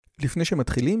לפני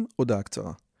שמתחילים, הודעה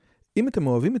קצרה. אם אתם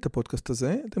אוהבים את הפודקאסט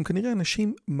הזה, אתם כנראה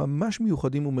אנשים ממש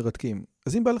מיוחדים ומרתקים.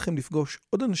 אז אם בא לכם לפגוש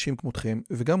עוד אנשים כמותכם,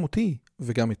 וגם אותי,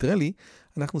 וגם את רלי,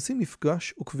 אנחנו עושים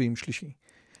מפגש עוקבים שלישי.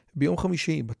 ביום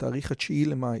חמישי, בתאריך 9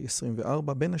 למאי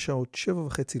 24, בין השעות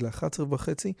 7:30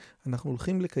 ל-11:30, אנחנו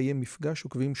הולכים לקיים מפגש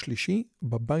עוקבים שלישי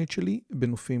בבית שלי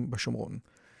בנופים בשומרון.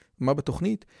 מה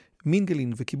בתוכנית?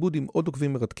 מינגלין וכיבוד עם עוד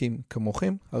עוקבים מרתקים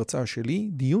כמוכם, הרצאה שלי,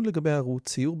 דיון לגבי הערוץ,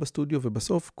 ציור בסטודיו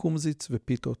ובסוף קומזיץ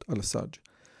ופיתות על הסאג'.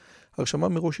 הרשמה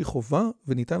מראש היא חובה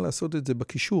וניתן לעשות את זה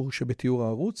בקישור שבתיאור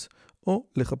הערוץ או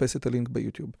לחפש את הלינק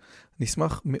ביוטיוב.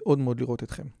 נשמח מאוד מאוד לראות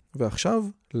אתכם. ועכשיו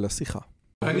לשיחה.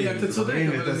 אתה צודק,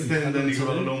 אבל אני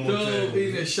כבר לא מוצא. טוב,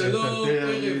 הנה, שלום,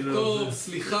 ערב טוב,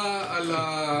 סליחה על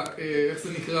איך זה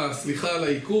נקרא? סליחה על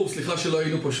העיכוב, סליחה שלא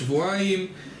היינו פה שבועיים.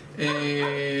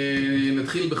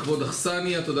 נתחיל בכבוד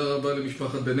אכסניה, תודה רבה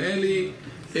למשפחת בן אלי.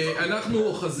 אנחנו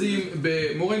אוחזים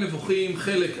במורה נבוכים,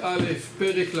 חלק א',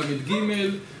 פרק למ"ג.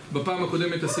 בפעם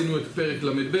הקודמת עשינו את פרק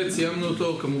למ"ב, סיימנו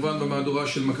אותו כמובן במהדורה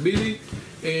של מקבילי.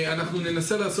 אנחנו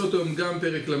ננסה לעשות היום גם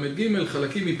פרק למ"ג,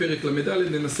 חלקים מפרק למ"ד,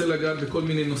 ננסה לגעת בכל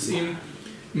מיני נושאים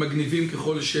מגניבים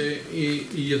ככל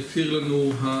שיתיר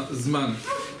לנו הזמן.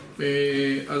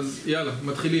 אז יאללה,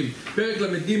 מתחילים. פרק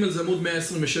למ"ג זה עמוד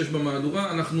 126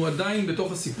 במהדורה. אנחנו עדיין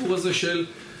בתוך הסיפור הזה של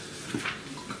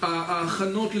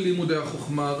ההכנות ללימודי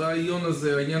החוכמה, הרעיון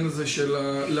הזה, העניין הזה של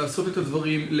לעשות את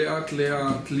הדברים לאט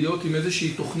לאט, להיות עם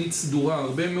איזושהי תוכנית סדורה.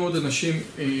 הרבה מאוד אנשים,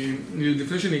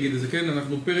 לפני שאני אגיד את זה, כן,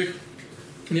 אנחנו פרק,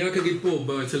 אני רק אגיד פה,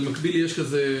 אצל מקבילי יש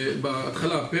כזה,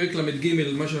 בהתחלה, פרק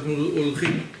למ"ג, מה שאנחנו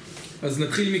הולכים, אז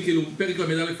נתחיל מכאילו, פרק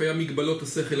למ"א היה מגבלות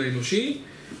השכל האנושי,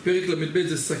 פרק למ"ב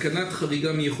זה סכנת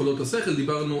חריגה מיכולות השכל,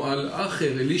 דיברנו על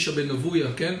אחר, אלישע בן אבויה,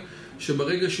 כן?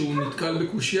 שברגע שהוא נתקל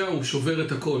בקושיה הוא שובר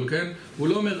את הכל, כן? הוא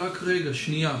לא אומר רק רגע,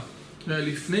 שנייה.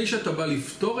 לפני שאתה בא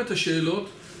לפתור את השאלות,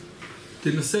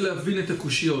 תנסה להבין את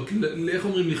הקושיות. איך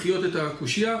אומרים לחיות את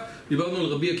הקושיה? דיברנו על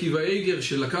רבי עקיבא איגר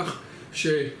שלקח,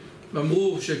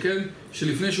 שאמרו שכן,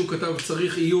 שלפני שהוא כתב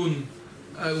צריך עיון,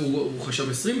 הוא חשב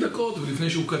 20 דקות, ולפני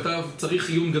שהוא כתב צריך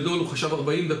עיון גדול הוא חשב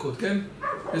 40 דקות, כן?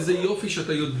 איזה יופי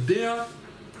שאתה יודע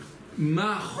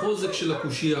מה החוזק של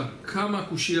הקושיה, כמה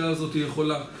הקושיה הזאת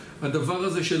יכולה, הדבר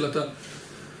הזה של אתה,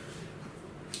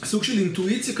 סוג של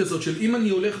אינטואיציה כזאת של אם אני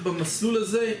הולך במסלול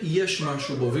הזה יש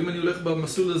משהו בו, ואם אני הולך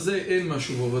במסלול הזה אין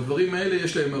משהו בו, והדברים האלה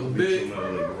יש להם הרבה,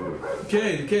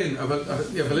 כן, כן,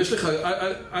 אבל יש לך,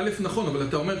 א' נכון, אבל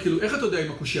אתה אומר כאילו איך אתה יודע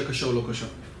אם הקושיה קשה או לא קשה?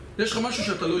 יש לך משהו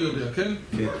שאתה לא יודע, כן?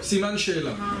 סימן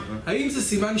שאלה. האם זה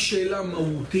סימן שאלה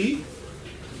מהותי?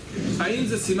 האם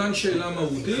זה סימן שאלה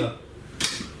מהותי?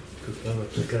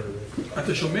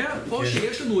 אתה שומע? או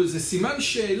שיש לנו איזה סימן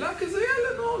שאלה כזה,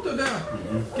 יאללה, נו, אתה יודע,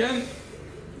 כן?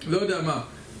 לא יודע מה.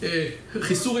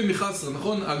 חיסורי מחסרה,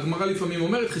 נכון? הגמרא לפעמים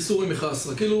אומרת חיסורי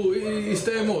מחסרה, כאילו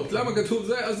הסתיימות. למה כתוב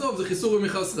זה? עזוב, זה חיסורי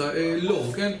מחסרה.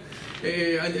 לא, כן?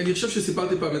 אני חושב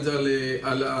שסיפרתי פעם את זה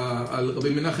על רבי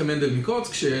מנחם מנדל מקוץ,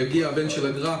 כשהגיע הבן של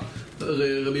הגר"א,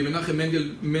 רבי מנחם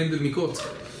מנדל מקוץ.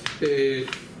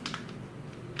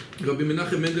 רבי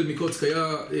מנחם מנדל מקוצק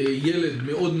היה ילד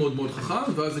מאוד מאוד מאוד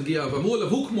חכם, ואז הגיע, ואמרו עליו,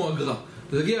 הוא כמו הגר"א.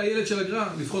 אז הגיע הילד של הגר"א,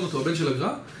 לבחון אותו, הבן של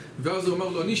הגר"א, ואז הוא אמר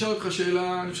לו, אני אשאל אותך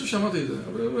שאלה, אני חושב שאמרתי את זה,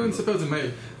 אבל אני אספר את זה מהר.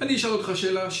 אני אשאל אותך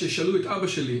שאלה ששאלו את אבא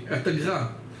שלי, את הגר"א,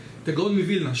 את הגאון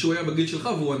מווילנה, שהוא היה בגיל שלך,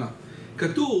 והוא ענה.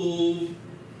 כתוב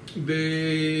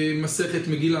במסכת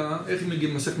מגילה, איך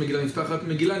מסכת מגילה נפתחת?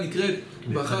 מגילה נקראת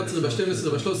ב-11, ב-12,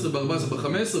 ב-13, ב-14,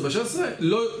 ב-15, ב-16,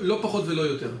 לא פחות ולא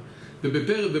יותר.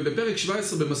 ובפרק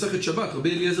 17 במסכת שבת,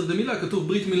 רבי אליעזר דמילה, כתוב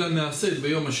ברית מילה נעשית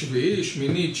ביום השביעי,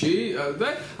 שמיני, תשיעי,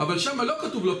 אבל שם לא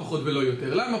כתוב לא פחות ולא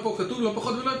יותר. למה פה כתוב לא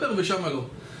פחות ולא יותר ושם לא?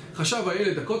 חשב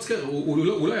הילד הקוצקר,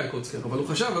 הוא לא היה קוצקר, אבל הוא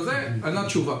חשב על זה, ענה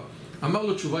תשובה. אמר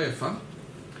לו תשובה יפה,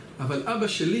 אבל אבא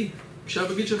שלי, כשהיה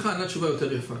בגיל שלך, ענה תשובה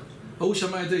יותר יפה. הוא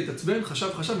שמע את זה, התעצבן,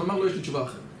 חשב, אמר לו יש לי תשובה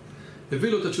אחרת. הביא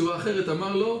לו את התשובה האחרת,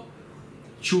 אמר לו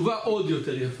תשובה עוד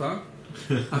יותר יפה,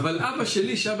 אבל אבא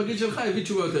שלי שהיה בגיל שלך הביא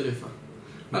תשובה יותר יפה.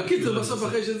 הקיצור בסוף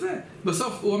אחרי שזה,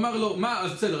 בסוף הוא אמר לו, מה,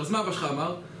 אז בסדר, אז מה אבא שלך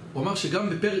אמר? הוא אמר שגם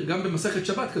במסכת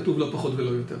שבת כתוב לא פחות ולא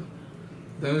יותר.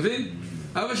 אתה מבין?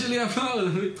 אבא שלי אמר,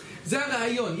 זה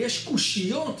הרעיון, יש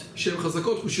קושיות שהן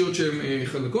חזקות, קושיות שהן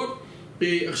חלקות.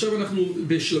 עכשיו אנחנו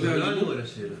בשלבי הלימוד. לא ענו על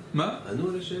השאלה. מה? ענו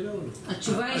על השאלה או לא?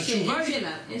 התשובה היא שאין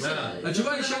שאלה.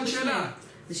 התשובה היא שאין שאלה.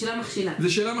 זה שאלה מכשילה. זה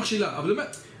שאלה מכשילה, אבל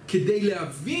באמת, כדי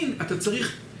להבין, אתה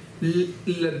צריך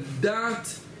לדעת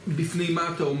בפני מה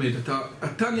אתה עומד.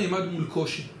 אתה נעמד מול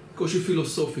קושי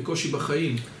פילוסופי, קושי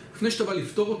בחיים. לפני שאתה בא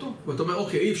לפתור אותו, ואתה אומר,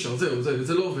 אוקיי, אי אפשר, זהו,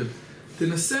 זה לא עובד.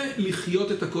 תנסה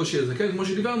לחיות את הקושי הזה, כן? כמו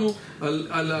שדיברנו על...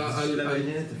 שאלה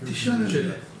מעניינת. תשאל.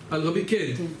 על רבי,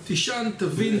 כן, תישן,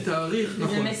 תבין, תאריך,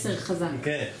 נכון. זה מסר חזק.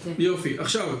 כן. יופי,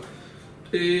 עכשיו,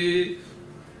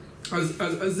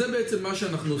 אז זה בעצם מה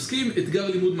שאנחנו עוסקים, אתגר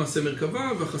לימוד מעשה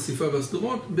מרכבה והחשיפה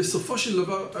והסדרות. בסופו של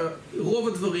דבר, רוב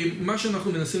הדברים, מה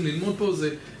שאנחנו מנסים ללמוד פה זה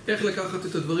איך לקחת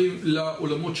את הדברים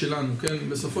לעולמות שלנו, כן?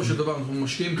 בסופו של דבר אנחנו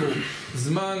משקיעים פה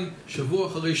זמן, שבוע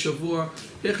אחרי שבוע,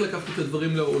 איך לקחת את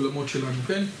הדברים לעולמות שלנו,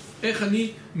 כן? איך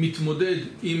אני מתמודד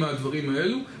עם הדברים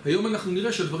האלו. היום אנחנו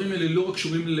נראה שהדברים האלה לא רק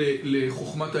קשורים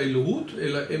לחוכמת האלוהות,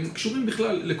 אלא הם קשורים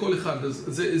בכלל לכל אחד.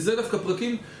 אז זה דווקא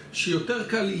פרקים שיותר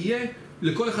קל יהיה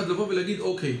לכל אחד לבוא ולהגיד,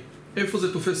 אוקיי, איפה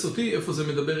זה תופס אותי, איפה זה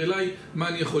מדבר אליי, מה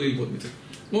אני יכול ללמוד מזה.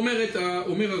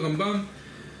 אומר הרמב"ם,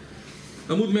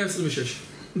 עמוד 126,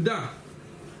 דע,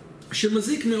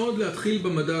 שמזיק מאוד להתחיל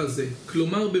במדע הזה,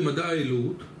 כלומר במדע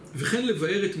האלוהות, וכן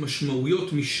לבאר את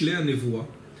משמעויות משלי הנבואה,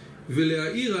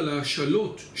 ולהעיר על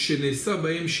ההשאלות שנעשה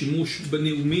בהם שימוש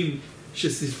בנאומים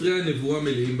שספרי הנבואה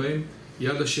מלאים בהם,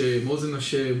 יד השם, אוזן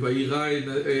השם, בהירה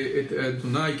את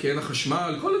אדוני כעין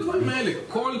החשמל, כל הדברים האלה,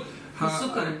 כל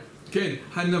כן,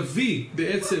 הנביא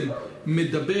בעצם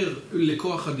מדבר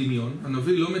לכוח הדמיון,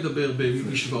 הנביא לא מדבר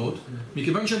במשוואות,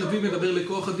 מכיוון שהנביא מדבר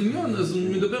לכוח הדמיון, אז הוא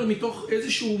מדבר מתוך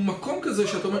איזשהו מקום כזה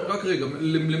שאתה אומר, רק רגע,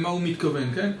 למה הוא מתכוון,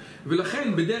 כן?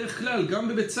 ולכן בדרך כלל, גם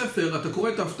בבית ספר, אתה קורא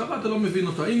את ההפטרה, אתה לא מבין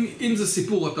אותה. אם זה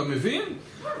סיפור אתה מבין,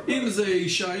 אם זה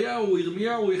ישעיהו,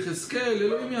 ירמיהו, יחזקאל,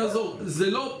 אלוהים יעזור. זה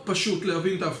לא פשוט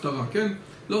להבין את ההפטרה, כן?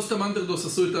 לא סתם אנדרדוס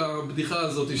עשו את הבדיחה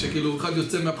הזאת, שכאילו אחד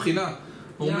יוצא מהבחינה,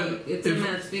 הוא אומר, יוצא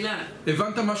מהתפילה.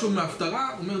 הבנת משהו מההפטרה?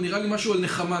 הוא אומר, נראה לי משהו על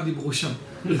נחמה דיברו שם.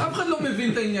 אף אחד לא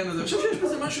מבין את העניין הזה. אני חושב שיש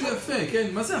בזה משהו יפה, כן?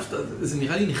 מה זה הפטרה? זה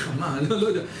נראה לי נחמה, אני לא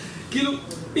יודע. כאילו,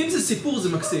 אם זה סיפור זה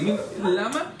מקסים.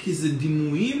 למה? כי זה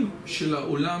דימויים של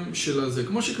העולם של הזה.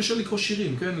 כמו שקשה לקרוא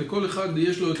שירים, כן? לכל אחד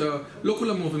יש לו את ה... לא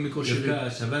כולם אוהבים לקרוא שירים. דווקא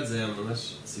השבת זה היה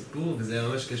ממש סיפור, וזה היה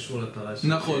ממש קשור לפרשה.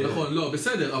 נכון, נכון, לא,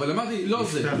 בסדר. אבל אמרתי, לא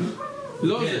זה.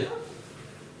 לא זה.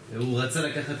 הוא רצה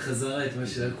לקחת חזרה את מה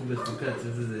שלקו בחוקת,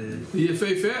 זה... יפה,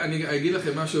 יפה, אני אגיד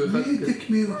לכם משהו אחד. מי העתיק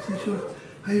מי רוצה לשאול?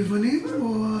 היוונים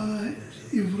או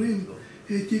העברים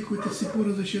העתיקו את הסיפור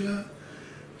הזה של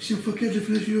שמפקד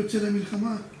לפני שהוא יוצא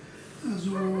למלחמה, אז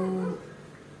הוא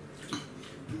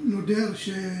נודר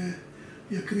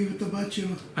שיקריב את הבת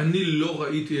שלו. אני לא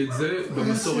ראיתי את זה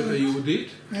במסורת היהודית.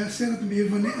 היה סרט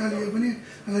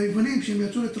על היוונים שהם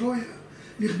יצאו לטרויה,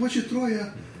 לכבוש את טרויה,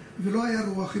 ולא היה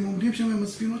רוח, הם עומדים שם עם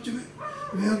הספינות שלהם,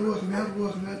 והיה רוח,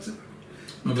 והיה צבא.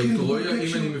 אבל טרויה,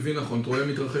 אם אני מבין נכון, טרויה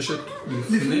מתרחשת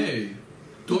לפני.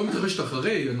 טרויה מתרחשת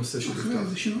אחרי הנושא של אחרי,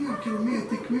 זה שינוי, כאילו מי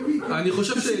העתיק מי. אני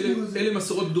חושב שאלה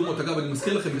מסורות קדומות. אגב, אני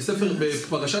מזכיר לכם, בספר,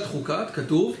 בפרשת חוקת,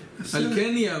 כתוב, על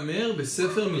כן יאמר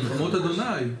בספר מלחמות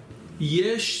אדוני.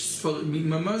 יש ספר,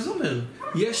 מה זה אומר?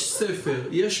 יש ספר,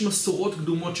 יש מסורות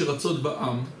קדומות שרצות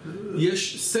בעם,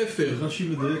 יש ספר. רש"י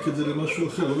מדייק את זה למשהו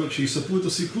אחר, הוא אומר, כשיספרו את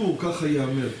הסיפור, ככה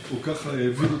יאמר, או ככה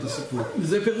העבירו את הסיפור.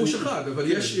 זה פירוש אחד, אבל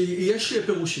יש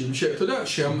פירושים, שאתה יודע,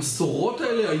 שהמסורות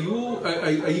האלה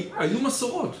היו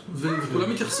מסורות,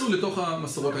 וכולם התייחסו לתוך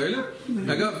המסורות האלה.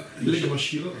 אגב, זה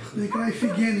נקרא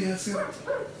איפיגניה, הסרט.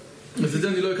 אז את זה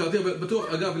אני לא הכרתי, אבל בטוח,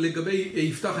 אגב, לגבי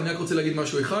יפתח, אני רק רוצה להגיד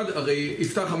משהו אחד. הרי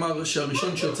יפתח אמר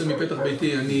שהראשון שיוצא מפתח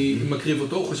ביתי, אני מקריב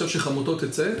אותו, הוא חשב שחמותו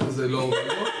תצא, זה לא...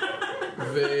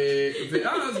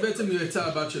 ואז בעצם יצא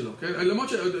הבת שלו, כן? למרות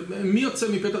שמי יוצא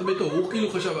מפתח ביתו? הוא כאילו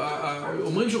חשב,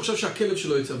 אומרים שהוא חשב שהכלב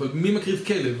שלו יצא, אבל מי מקריב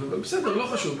כלב? אבל בסדר, לא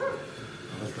חשוב.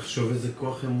 אבל תחשוב איזה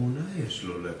כוח אמונה יש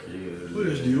לו להקריב.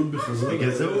 יש דיון בחזרה.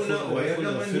 בגלל זה הוא היה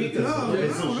גם מנהיג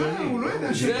הזה. הוא לא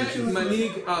יודע זה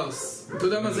מנהיג ארס. אתה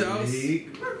יודע מה זה ארס?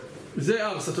 זה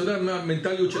ארס, אתה יודע מה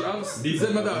המנטליות של ארס? זה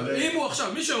מדע. אם הוא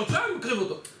עכשיו, מי שרוצה, הוא מקריב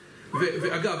אותו.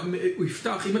 ואגב, הוא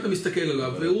יפתח, אם אתה מסתכל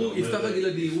עליו, והוא יפתח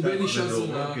הגלעדי, הוא בן אישה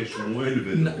זונה.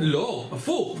 לא,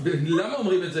 הפוך. למה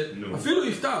אומרים את זה? אפילו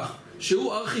יפתח,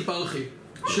 שהוא ארכי פרחי,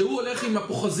 שהוא הולך עם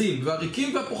הפוחזים,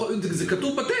 והריקים והפוחזים, זה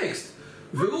כתוב בטקסט.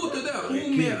 והוא, אתה יודע,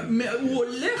 הוא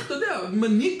הולך, אתה יודע,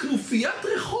 מנהיג כנופיית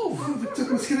רחוב. זה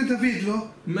קצת מזכיר את דוד,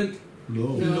 לא?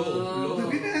 לא.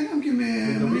 דוד היה גם כן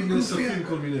נאספים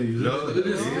כל מיני. לא,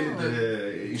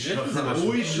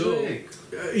 הוא ישרק.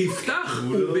 יפתח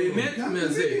הוא באמת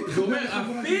מהזה. הוא אומר,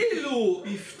 אפילו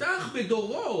יפתח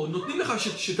בדורו, נותנים לך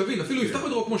שתבין, אפילו יפתח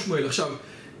בדורו כמו שמואל. עכשיו,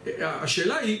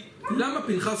 השאלה היא, למה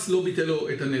פנחס לא ביטל לו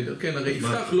את הנדר? כן, הרי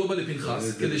יפתח לא בא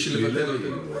לפנחס כדי שלבטל לו את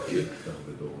הנדר.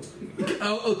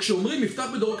 כשאומרים יפתח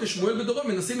בדורו כשמואל בדורו,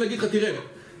 מנסים להגיד לך, תראה,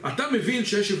 אתה מבין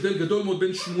שיש הבדל גדול מאוד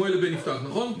בין שמואל לבין יפתח,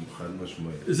 נכון?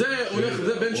 זה הולך,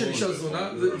 זה בן של אישה זונה,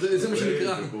 זה מה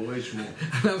שנקרא. זה קורא שמו.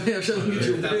 אפשר להגיד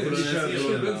שהוא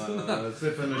בן זונה.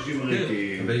 ספר אנשים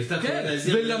ריקים.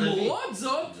 ולמרות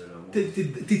זאת,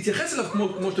 תתייחס אליו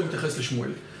כמו שאתה מתייחס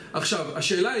לשמואל. עכשיו,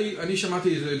 השאלה היא, אני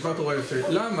שמעתי איזה דבר תורה יפה,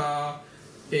 למה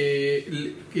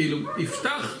כאילו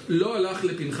יפתח לא הלך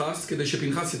לפנחס כדי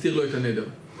שפנחס יתיר לו את הנדר?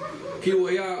 כי הוא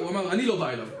אמר, אני לא בא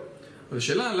אליו. אבל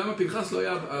השאלה, למה פנחס לא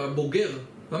היה בוגר?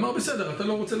 ואמר, בסדר, אתה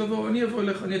לא רוצה לבוא, אני אבוא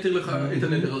אליך, אני אתיר לך את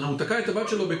הנדר. הוא תקע את הבת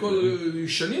שלו בכל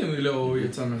שנים, הוא לא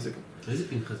יצא מהסיפור. איזה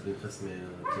פנחס? פנחס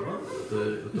מהתורה?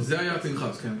 זה היה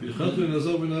פנחס, כן. פנחס בן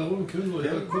אלעזר בן אהרון, כן, הוא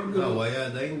היה כל דבר. הוא היה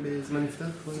עדיין בזמן נפתח?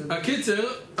 הקיצר...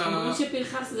 אמרו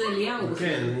שפנחס זה אליהו.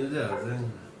 כן, אני יודע, זה...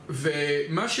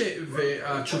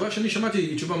 והתשובה שאני שמעתי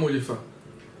היא תשובה מאוד יפה.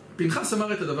 פנחס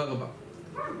אמר את הדבר הבא: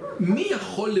 מי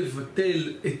יכול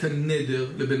לבטל את הנדר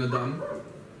לבן אדם?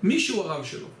 מישהו הרב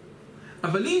שלו.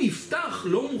 אבל אם יפתח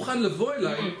לא מוכן לבוא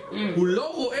אליי, הוא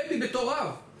לא רואה בי בתור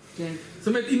רב. זאת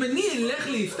אומרת, אם אני אלך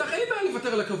ליפתח, אין לי בעיה לוותר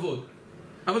על הכבוד.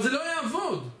 אבל זה לא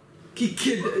יעבוד.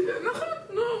 כי נכון,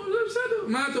 נו, זה בסדר.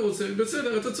 מה אתה רוצה?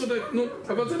 בסדר, אתה צודק. נו,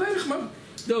 אבל זה לא נחמד.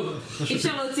 טוב. אי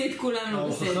אפשר להוציא את כולנו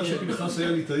בסדר. ההוכחה שפנחס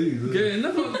היה ליטאי. כן,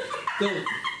 נכון. טוב.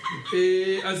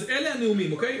 אז אלה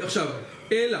הנאומים, אוקיי? עכשיו,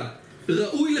 אלא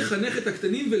ראוי לחנך את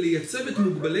הקטנים ולייצב את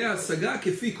מוגבלי ההשגה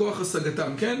כפי כוח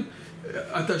השגתם, כן?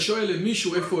 אתה שואל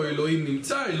למישהו איפה אלוהים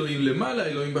נמצא, אלוהים למעלה,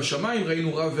 אלוהים בשמיים,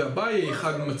 ראינו רב ואביי,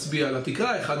 אחד מצביע על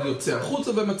התקרה, אחד יוצא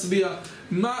החוצה ומצביע.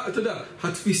 מה, אתה יודע,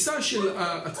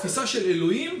 התפיסה של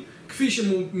אלוהים, כפי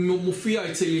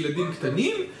שמופיעה אצל ילדים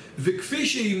קטנים, וכפי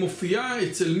שהיא מופיעה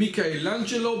אצל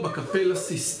מיקאלנג'לו בקפלה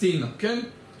סיסטינה, כן?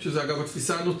 שזה אגב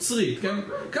התפיסה הנוצרית, כן?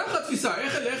 ככה התפיסה,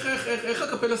 איך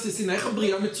הקפלה סיסטינה, איך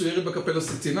הבריאה מצוירת בקפלה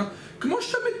סיסטינה? כמו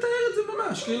שאתה מתאר את זה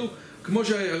ממש, כאילו, כמו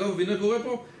שהרב וינר קורא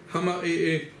פה,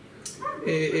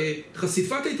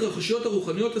 חשיפת ההתרחשויות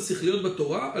הרוחניות השכליות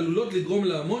בתורה עלולות לגרום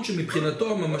להמון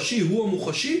שמבחינתו הממשי הוא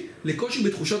המוחשי לקושי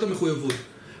בתחושת המחויבות.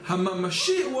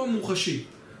 הממשי הוא המוחשי.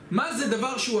 מה זה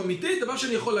דבר שהוא אמיתי? דבר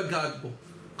שאני יכול לגעת בו.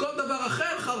 כל דבר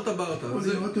אחר חרטה ברטה. או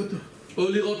לראות אותו. או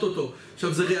לראות אותו.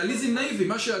 עכשיו זה ריאליזם נאיבי,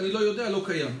 מה שאני לא יודע לא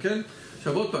קיים, כן?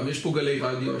 עכשיו עוד פעם, יש פה גלי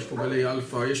רדיו, יש פה גלי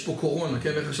אלפא, יש פה קורונה,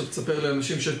 כן? איך עכשיו תספר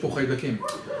לאנשים שיש פה חיידקים.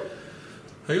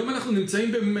 היום אנחנו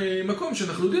נמצאים במקום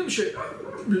שאנחנו יודעים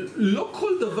שלא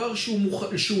כל דבר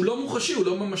שהוא לא מוחשי, הוא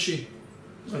לא ממשי.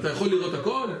 אתה יכול לראות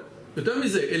הכל. יותר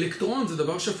מזה, אלקטרון זה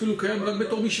דבר שאפילו קיים רק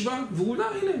בתור משוואה, ואולי,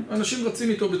 הנה, אנשים רצים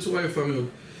איתו בצורה יפה מאוד.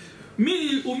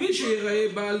 מי שיראה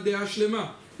בעל דעה שלמה,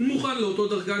 מוכן לאותו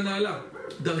דרגה נעלה.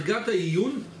 דרגת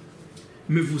העיון,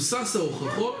 מבוסס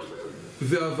ההוכחות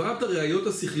והבאת הראיות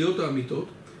השכליות האמיתות,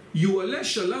 יועלה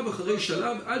שלב אחרי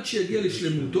שלב עד שיגיע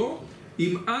לשלמותו,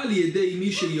 אם על ידי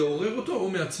מי שיעורר אותו או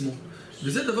מעצמו.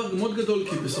 וזה דבר מאוד גדול,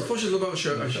 כי בסופו של דבר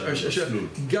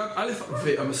גם א',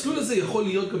 והמסלול הזה יכול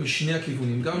להיות גם משני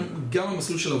הכיוונים, גם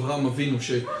המסלול של אברהם אבינו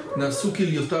שנעשו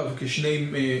כליותיו כשני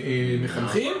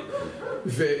מחנכים,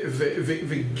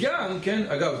 וגם, כן,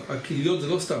 אגב, הכליות זה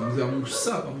לא סתם, זה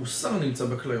המוסר נמצא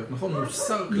בכליות, נכון?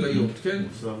 מוסר כליות, כן?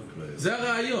 זה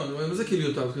הרעיון, מה זה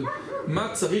כליותיו? מה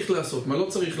צריך לעשות, מה לא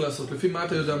צריך לעשות, לפי מה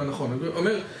אתה יודע מה נכון.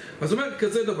 אז אומר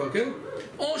כזה דבר, כן?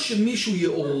 או שמישהו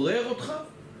יעורר אותך,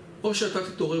 או שאתה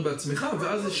תתעורר בעצמך,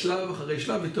 ואז זה שלב אחרי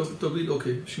שלב, ותגיד,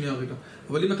 אוקיי, שנייה רגע.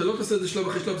 אבל אם אתה לא תעשה את זה שלב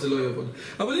אחרי שלב, זה לא יעבוד.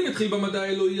 אבל אם יתחיל במדע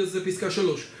האלוהי הזה, פסקה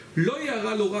 3, לא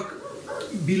יערה לו רק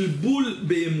בלבול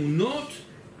באמונות,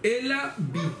 אלא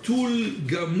ביטול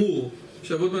גמור.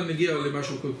 עכשיו עוד מעט נגיע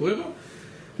למשהו קורה בו.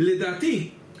 לדעתי,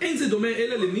 אין זה דומה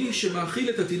אלא למי שמאכיל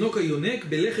את התינוק היונק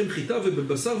בלחם חיטה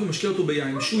ובבשר ומשקה אותו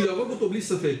ביין, שהוא יהרוג אותו בלי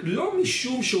ספק, לא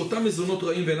משום שאותם מזונות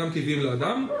רעים ואינם טבעיים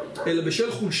לאדם, אלא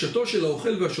בשל חולשתו של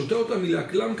האוכל והשותה אותם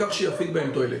מלהקלם כך שיפיק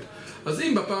בהם תועלת. אז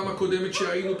אם בפעם הקודמת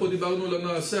שהיינו פה דיברנו על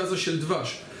הנושא הזה של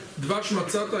דבש, דבש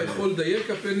מצאת יכול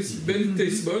דייק בין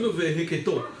תסבונו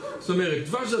והקטו. זאת אומרת,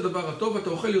 דבש זה הדבר הטוב, אתה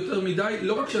אוכל יותר מדי,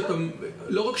 לא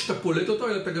רק שאתה פולט אותו,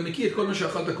 אלא אתה גם מקיא את כל מה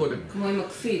שאכלת קודם. כמו עם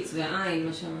הקפיץ והעין,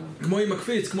 מה שאמרנו. כמו עם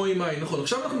הקפיץ, כמו עם העין, נכון.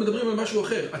 עכשיו אנחנו מדברים על משהו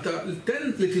אחר. אתה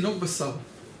תן לתינוק בשר.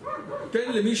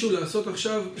 תן למישהו לעשות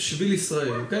עכשיו שביל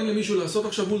ישראל. תן למישהו לעשות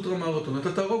עכשיו אולטרה מרתון.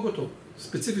 אתה תהרוג אותו.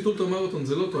 ספציפית אולטרה מרתון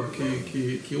זה לא טוב,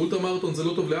 כי אולטרה מרתון זה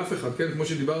לא טוב לאף אחד, כן? כמו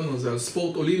שדיברנו על זה, על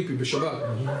ספורט אולימפי בשבת.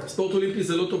 ספורט אולימפי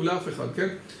זה לא טוב לאף אחד, כן?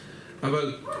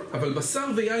 אבל בשר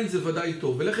ויין זה ודאי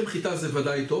טוב, ולחם חיטה זה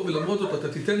ודאי טוב, ולמרות זאת אתה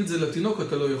תיתן את זה לתינוק,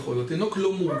 אתה לא יכול. התינוק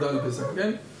לא מורגל בזה,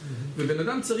 כן? ובן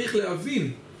אדם צריך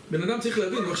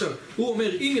להבין, ועכשיו, הוא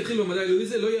אומר, אם יתחיל במדע האלוהי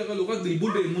זה, לא יראה לו רק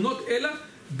בלבול באמונות, אלא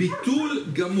ביטול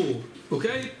גמור,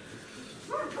 אוקיי?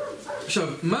 עכשיו,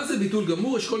 מה זה ביטול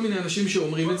גמור? יש כל מיני אנשים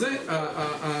שאומרים את זה.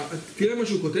 תראה מה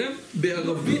שהוא כותב,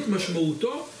 בערבית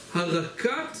משמעותו,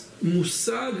 הרקת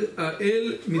מושג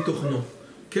האל מתוכנו,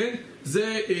 כן?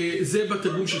 זה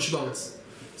בתרגום של שוורץ.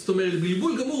 זאת אומרת,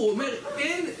 בלבול גמור, הוא אומר,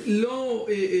 אין, לא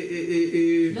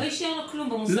יישאר לו כלום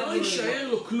במושג אלוהים. לא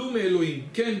יישאר לו כלום מאלוהים,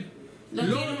 כן?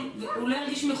 הוא לא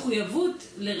ירגיש מחויבות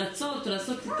לרצות או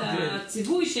לעשות את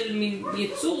הציווי של מין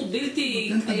יצור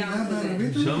בלתי קיים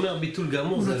כזה. שאומר ביטול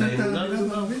גמור, זה על האמונה?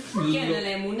 כן, על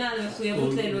האמונה, על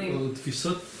המחויבות לאלוהים. על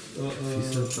תפיסת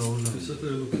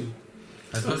האלוקים.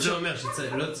 אז מה זה אומר?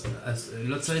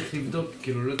 שלא צריך לבדוק,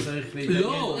 כאילו לא צריך להתעניין.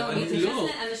 לא, הוא מתייחס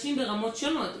לאנשים ברמות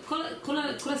שונות.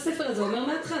 כל הספר הזה אומר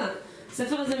מההתחלה,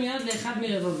 הספר הזה מיועד לאחד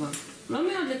מרבבה. לא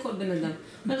מיועד לכל בן אדם.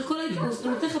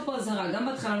 הוא נותן לך פה הזהרה, גם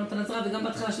בהתחלה נותן הזהרה וגם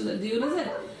בהתחלה של הדיון הזה.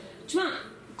 תשמע,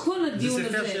 כל הדיון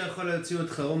הזה... זה ספר שיכול להוציא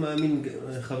אותך או מאמין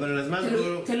חבל על הזמן,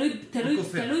 תלוי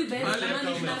באיזה רמה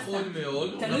נכנסת.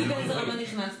 תלוי באיזה רמה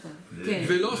נכנסת.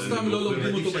 ולא סתם לא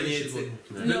לומדים אותו בישיבות.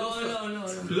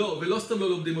 לא, ולא סתם לא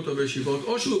לומדים אותו בישיבות.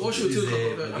 או שהוא יוציא אותך...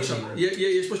 עכשיו,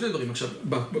 יש פה שני דברים. עכשיו,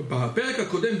 בפרק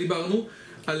הקודם דיברנו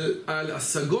על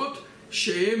השגות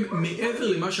שהם מעבר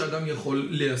למה שאדם יכול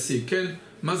להשיג, כן?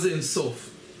 מה זה אינסוף?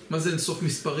 מה זה אינסוף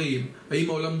מספרים? האם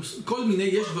העולם... כל מיני,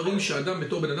 יש דברים שאדם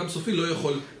בתור בן אדם סופי לא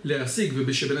יכול להשיג,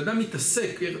 ובשבן אדם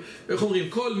מתעסק, איך אומרים,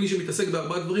 כל מי שמתעסק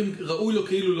בארבעה דברים ראוי לו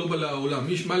כאילו לא בא לעולם,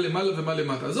 מה למעלה ומה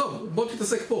למטה. עזוב, בוא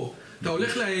תתעסק פה. אתה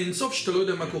הולך לאינסוף שאתה לא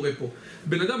יודע מה קורה פה.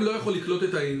 בן אדם לא יכול לקלוט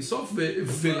את האינסוף,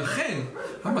 ולכן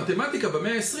המתמטיקה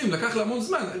במאה ה-20 לקח לה המון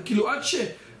זמן, כאילו עד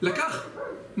שלקח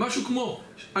משהו כמו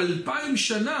 2000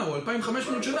 שנה או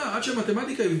 2500 שנה עד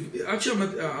שהמתמטיקה, עד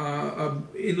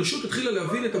שהאנושות התחילה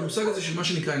להבין את המושג הזה של מה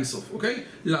שנקרא אינסוף, אוקיי?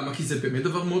 למה? כי זה באמת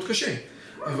דבר מאוד קשה.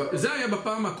 אבל זה היה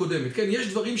בפעם הקודמת, כן? יש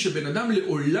דברים שבן אדם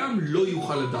לעולם לא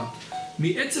יוכל לדעת.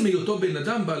 מעצם היותו בן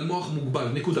אדם בעל מוח מוגבל,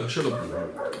 נקודה, שלום.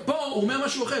 פה הוא אומר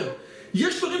משהו אחר.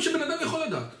 יש דברים שבן אדם יכול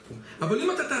לדעת. אבל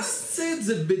אם אתה תעשה את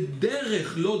זה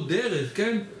בדרך, לא דרך,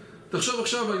 כן? תחשוב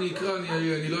עכשיו אני אקרא,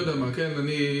 אני לא יודע מה, כן?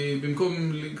 אני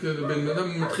במקום, בן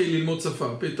אדם מתחיל ללמוד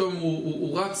שפה, פתאום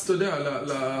הוא רץ, אתה יודע,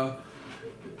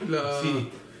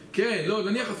 כן, לא,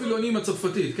 נניח אפילו אני עם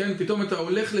הצרפתית, כן? פתאום אתה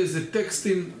הולך לאיזה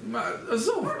טקסטים,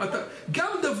 עזוב, אתה, גם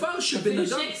דבר שבן אדם...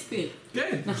 אפילו שייקספיר.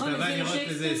 כן. נכון, אתה בא לראות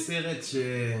איזה סרט ש...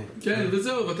 כן,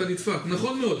 וזהו, ואתה נדפק,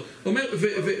 נכון מאוד. אומר,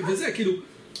 וזה, כאילו...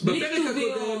 בלי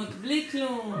כתוביות, בלי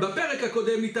כלום. בפרק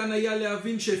הקודם ניתן היה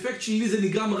להבין שאפקט שלילי זה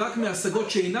נגרם רק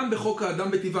מהשגות שאינם בחוק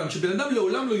האדם בטבען, שבן אדם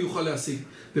לעולם לא יוכל להשיג.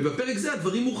 ובפרק זה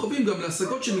הדברים מורחבים גם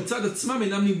להשגות שמצד עצמם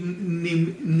אינם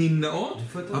נמנעות,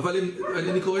 אבל הם,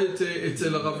 אני קורא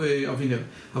אצל הרב אבינר,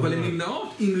 אבל הן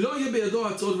נמנעות אם לא יהיה בידו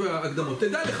ההצעות וההקדמות.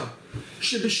 תדע לך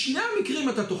שבשני המקרים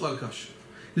אתה תאכל קש.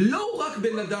 לא רק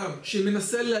בן אדם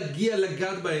שמנסה להגיע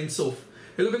לגעת באינסוף,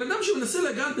 אלא בן אדם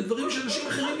שמנסה לגעת בדברים שאנשים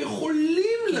אחרים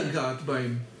יכולים לגעת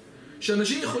בהם.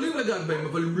 שאנשים יכולים לגעת בהם,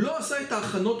 אבל הוא לא עשה את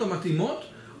ההכנות המתאימות,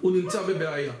 הוא נמצא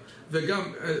בבעיה. וגם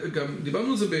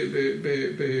דיברנו על זה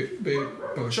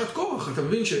בפרשת קורח, אתה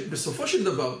מבין שבסופו של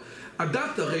דבר,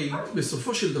 הדת הרי,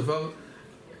 בסופו של דבר,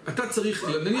 אתה צריך,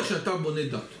 נניח שאתה בונה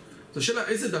דת. זו השאלה,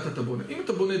 איזה דת אתה בונה? אם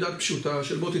אתה בונה דת פשוטה,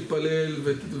 של בוא תתפלל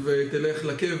ותלך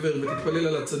לקבר ותתפלל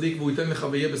על הצדיק והוא ייתן לך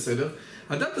ויהיה בסדר,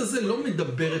 הדת הזה לא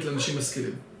מדברת לאנשים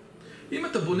משכילים. אם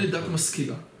אתה בונה דת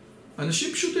משכילה,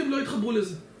 אנשים פשוטים לא יתחברו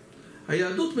לזה.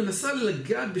 היהדות מנסה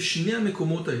לגעת בשני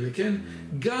המקומות האלה, כן?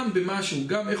 גם במשהו,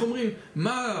 גם, איך אומרים?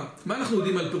 מה אנחנו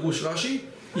יודעים על פירוש רש"י?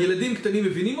 ילדים קטנים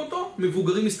מבינים אותו,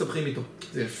 מבוגרים מסתבכים איתו.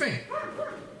 זה יפה.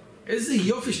 איזה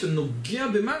יופי שאתה נוגע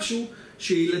במשהו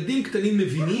שילדים קטנים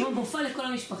מבינים. כמו מופע לכל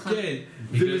המשפחה. כן.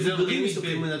 ומבוגרים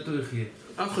מסתבכים.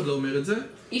 אף אחד לא אומר את זה.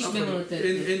 איש באמונתו.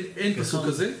 אין פסוק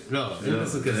כזה? לא, אין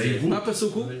פסוק כזה. מה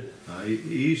הפסוק הוא?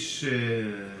 איש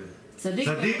צדיק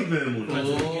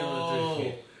באמונתו.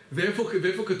 ואיפה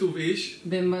כתוב איש?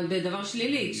 בדבר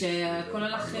שלילי, כשהכל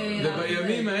הלך...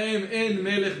 ובימים ההם אין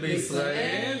מלך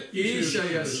בישראל, איש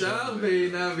הישר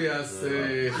בעיניו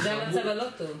יעשה. זה המצב הלא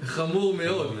טוב. חמור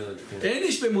מאוד. אין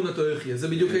איש באמונתו יחיה, זה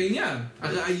בדיוק העניין.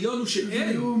 הרעיון הוא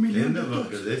שאין. אין דבר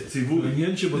כזה, יש ציווי.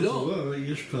 העניין שבתורה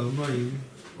יש פעמיים,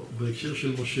 בהקשר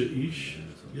של משה איש,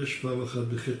 יש פעם אחת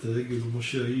בחטא הרגל,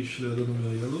 ומשה האיש לאדם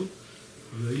היה לו,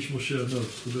 והאיש משה ענב,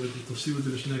 זאת אומרת, תופסים את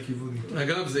זה לשני הכיוונים.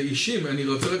 אגב, זה אישים, אני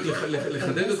רוצה רק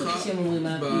לחדד אותך. איפה אישים אומרים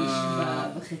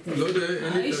בחטא? לא יודע,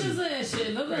 האיש הזה,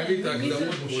 שלא יודע. אין לי את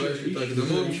ההקדמות, אולי יש לי את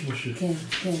ההקדמות. כן.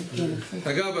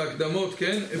 אגב, ההקדמות,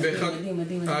 כן,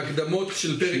 ההקדמות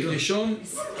של פרק ראשון,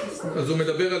 אז הוא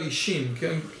מדבר על אישים,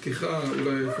 כן, פתיחה,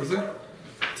 אולי איפה זה?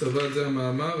 צבא זה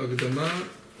המאמר, הקדמה.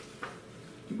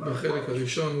 בחלק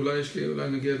הראשון, אולי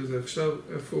נגיע לזה עכשיו,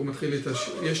 איפה הוא מתחיל את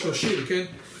השיר, יש לו שיר, כן?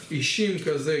 אישים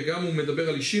כזה, גם הוא מדבר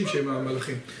על אישים שהם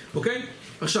המלאכים, אוקיי?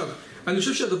 עכשיו, אני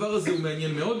חושב שהדבר הזה הוא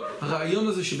מעניין מאוד, הרעיון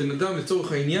הזה שבן אדם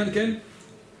לצורך העניין, כן?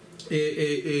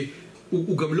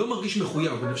 הוא גם לא מרגיש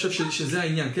מחויב, אני חושב שזה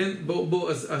העניין, כן?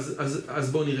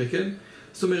 אז בוא נראה, כן?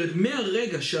 זאת אומרת,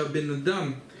 מהרגע שהבן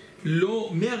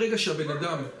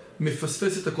אדם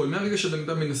מפספס את הכל. מהרגע שהבן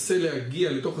אדם מנסה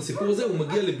להגיע לתוך הסיפור הזה, הוא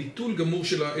מגיע לביטול גמור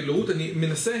של האלוהות. אני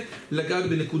מנסה לגעת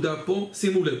בנקודה פה,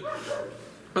 שימו לב.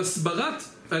 הסברת,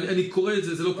 אני קורא את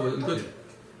זה, זה לא פה, אני קורא את זה.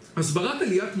 הסברת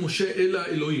עליית משה אל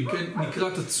האלוהים, כן?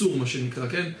 נקראת הצור, מה שנקרא,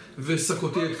 כן?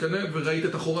 וסקותי את קנה, וראית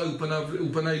את אחוריי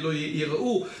ופניי לא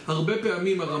יראו. הרבה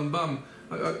פעמים הרמב"ם,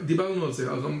 דיברנו על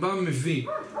זה, הרמב"ם מביא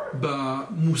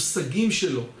במושגים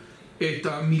שלו את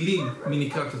המילים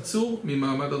מנקרת הצור,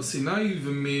 ממעמד הר סיני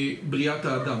ומבריאת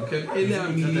האדם, כן? אלה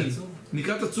המילים.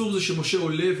 נקרת הצור זה שמשה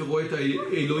עולה ורואה את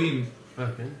האלוהים. כן?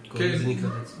 כן. זה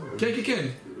נקרת הצור. כן, כן, כן.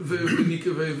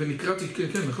 ונקראת,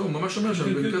 כן, נכון, הוא ממש אומר שם,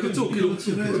 ונקרת הצור, כאילו,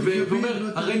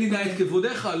 ואומר, הראני נא את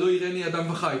כבודך, לא יראני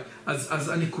אדם וחי. אז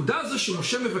הנקודה הזו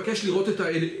שמשה מבקש לראות את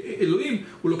האלוהים,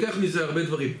 הוא לוקח מזה הרבה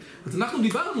דברים. אז אנחנו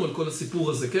דיברנו על כל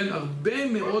הסיפור הזה, כן? הרבה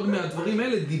מאוד מהדברים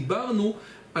האלה דיברנו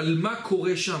על מה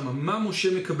קורה שם, מה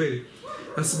משה מקבל.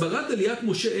 הסברת עליית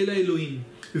משה אל האלוהים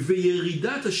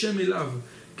וירידת השם אליו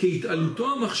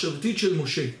כהתעלותו המחשבתית של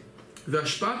משה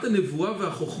והשפעת הנבואה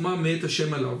והחוכמה מאת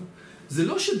השם עליו. זה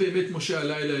לא שבאמת משה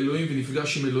עלה אל האלוהים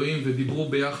ונפגש עם אלוהים ודיברו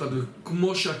ביחד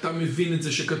כמו שאתה מבין את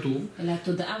זה שכתוב, אלא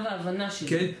התודעה וההבנה שלו.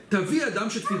 כן? תביא אדם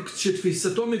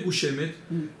שתפיסתו מגושמת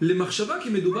למחשבה כי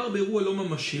מדובר באירוע לא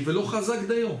ממשי ולא חזק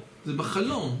דיו. זה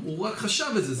בחלום, הוא רק חשב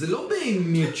את זה, זה לא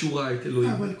באמת שהוא ראה את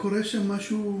אלוהים. אבל קורה שם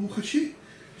משהו מוחשי,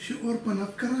 שאור פניו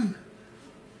קרן.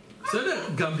 בסדר,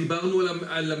 גם דיברנו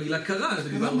על המילה קרן.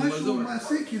 אבל משהו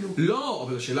מעשי כאילו. לא,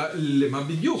 אבל השאלה למה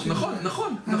בדיוק, נכון,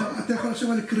 נכון. אתה יכול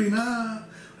לחשוב על קרינה,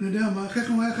 אני יודע מה,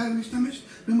 החכמה היה חייב להשתמש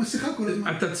במסכה כל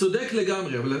הזמן. אתה צודק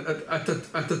לגמרי, אבל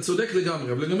אתה צודק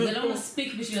לגמרי, אבל אני אומר... זה לא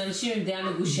מספיק בשביל אנשים עם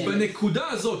דעה מגושמת. בנקודה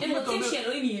הזאת... הם רוצים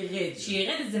שאלוהים ירד,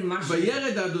 שירד איזה משהו.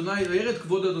 וירד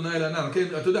כבוד אדוני אל הענן, כן?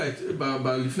 אתה יודע,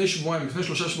 לפני שבועיים, לפני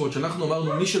 3 שבועות, שאנחנו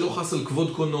אמרנו, מי שלא חס על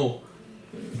כבוד קונו,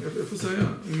 איפה זה היה?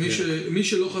 מי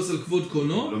שלא חס על כבוד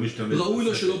קונו, ראוי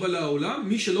לו שלא בא לעולם,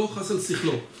 מי שלא חס על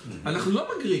שכלו. אנחנו לא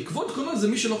מגרי, כבוד קונו זה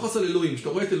מי שלא חס על אלוהים. שאתה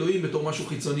רואה את אלוהים בתור משהו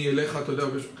חיצוני אליך, אתה יודע,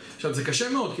 עכשיו זה קשה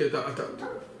מאוד, כי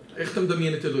איך אתה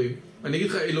מדמיין את אלוהים? אני אגיד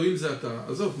לך, אלוהים זה אתה,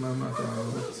 עזוב, מה אתה...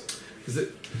 זה,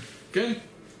 כן?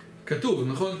 כתוב,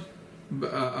 נכון?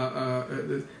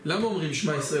 למה אומרים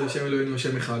שמע ישראל השם אלוהינו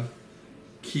השם אחד?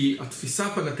 כי התפיסה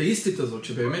הפנתאיסטית הזאת,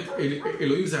 שבאמת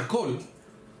אלוהים זה הכל,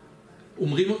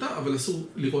 אומרים אותה, אבל אסור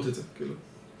לראות את זה, כאילו.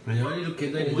 נראה לי לא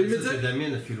כדאי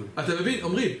לדמיין אפילו. אתה מבין?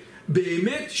 אומרים,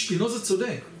 באמת שפינוזה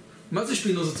צודק. מה זה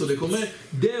שפינוזה צודק? הוא אומר,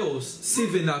 דאוס סי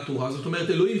ונטורה, זאת אומרת,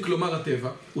 אלוהים כלומר הטבע,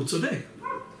 הוא צודק.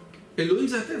 אלוהים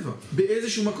זה הטבע,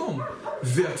 באיזשהו מקום.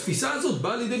 והתפיסה הזאת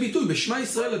באה לידי ביטוי, בשמע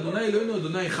ישראל, אדוני אלוהינו,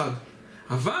 אדוני אחד.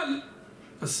 אבל,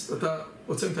 אז אתה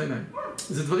עוצם את העיניים.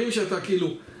 זה דברים שאתה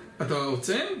כאילו, אתה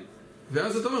עוצם,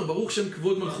 ואז אתה אומר, ברוך שם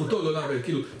כבוד מלכותו, לא לעבל,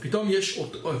 כאילו, פתאום יש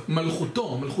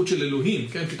מלכותו, מלכות של אלוהים,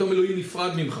 כן? פתאום אלוהים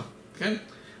נפרד ממך, כן?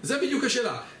 זה בדיוק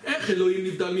השאלה. איך אלוהים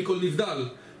נבדל מכל נבדל,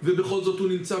 ובכל זאת הוא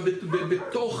נמצא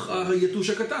בתוך היתוש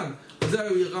הקטן? זה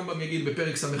הרמב"ם יגיד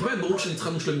בפרק ס"ב, ברוך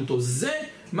שניצחנו שלמותו. זה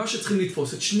מה שצריכים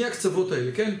לתפוס, את שני הקצוות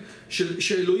האלה, כן?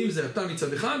 שאלוהים זה אתה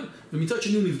מצד אחד, ומצד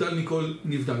שני הוא נבדל מכל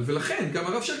נבדל. ולכן, גם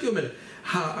הרב שרקי אומר,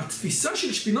 התפיסה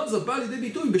של שפינוזה באה לידי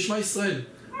ביטוי בשמע ישראל.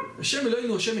 השם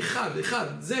אלוהינו, השם אחד, אחד,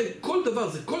 זה כל דבר,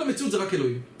 זה כל המציאות זה רק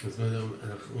אלוהים. אז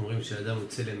אנחנו אומרים שהאדם הוא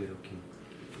צלם אלוקים.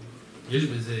 יש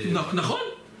בזה... נכון,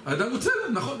 האדם הוא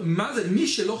צלם, נכון. מה זה? מי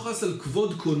שלא חס על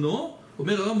כבוד קונו,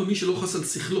 אומר הרמב"ם מי שלא חס על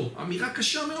שכלו. אמירה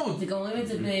קשה מאוד. זה גם אומרים את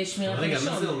זה בשמירת הראשון.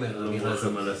 רגע, מה זה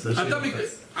אומר?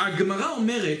 הגמרא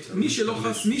אומרת, מי שלא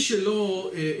חס,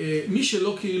 מי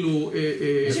שלא כאילו...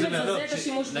 מי שמבזה את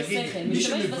השימוש בשכל.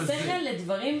 משתמש בשכל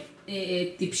לדברים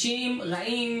טיפשים,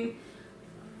 רעים...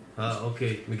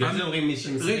 אוקיי. בגלל זה אומרים מי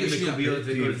שמסתכל בקוביות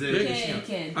וכל זה. רגע,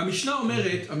 שנייה.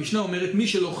 המשנה אומרת מי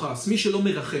שלא חס, מי שלא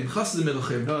מרחם. חס זה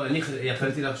מרחם. לא, אני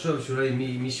יכלתי לחשוב שאולי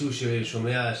מישהו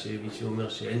ששומע שמישהו אומר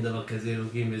שאין דבר כזה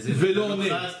אלוקים וזה ולא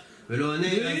עונה. ולא עונה,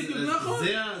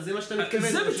 זה מה שאתה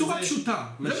מתכוון. זה בצורה פשוטה.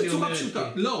 זה בצורה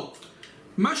פשוטה. לא.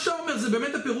 מה שאתה אומר זה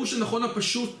באמת הפירוש הנכון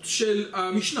הפשוט של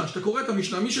המשנה. שאתה קורא את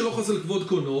המשנה, מי שלא חס על כבוד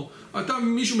קונו, אתה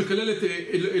מישהו מקלל את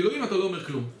אלוהים, אתה לא אומר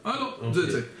כלום. לא,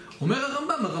 זה זה. אומר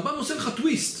הרמב"ם עושה לך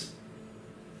טוויסט.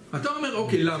 אתה אומר,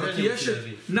 אוקיי, למה? כי יש את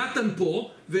נתן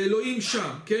פה ואלוהים שם,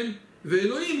 כן?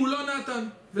 ואלוהים הוא לא נתן.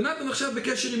 ונתן עכשיו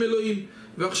בקשר עם אלוהים.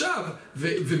 ועכשיו,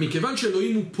 ומכיוון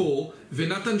שאלוהים הוא פה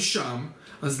ונתן שם,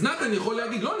 אז נתן יכול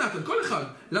להגיד, לא נתן, כל אחד.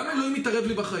 למה אלוהים מתערב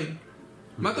לי בחיים?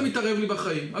 מה אתה מתערב לי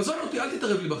בחיים? עזוב אותי, אל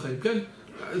תתערב לי בחיים, כן?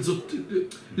 זאת...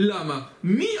 למה?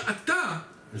 מי אתה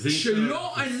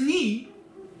שלא אני...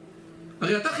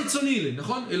 הרי אתה חיצוני לי,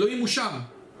 נכון? אלוהים הוא שם.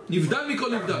 נבדל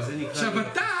מכל נבדל. עכשיו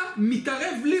אתה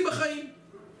מתערב לי בחיים.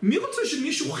 מי רוצה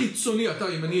שמישהו חיצוני,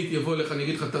 אתה, אם אני הייתי יבוא לך, אני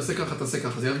אגיד לך, תעשה ככה, תעשה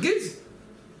ככה, זה ירגיז.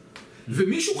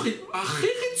 ומישהו הכי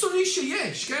חיצוני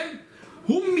שיש, כן?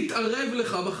 הוא מתערב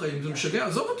לך בחיים, זה משגע,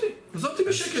 עזוב אותי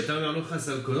בשקט. כשאתה אומר לא חס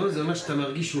על קולון, זה אומר שאתה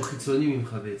מרגיש שהוא חיצוני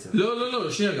ממך בעצם.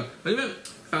 לא, שנייה רגע. אני אומר,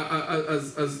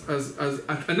 אז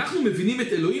אנחנו מבינים את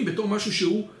אלוהים בתור משהו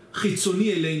שהוא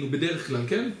חיצוני אלינו בדרך כלל,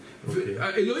 כן?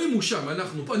 אלוהים הוא שם,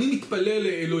 אני מתפלל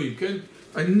לאלוהים, כן?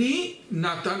 אני,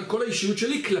 נתן, כל האישיות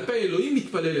שלי כלפי אלוהים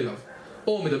מתפלל אליו.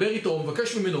 או מדבר איתו, או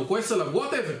מבקש ממנו, או כועס עליו,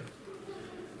 whatever.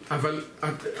 אבל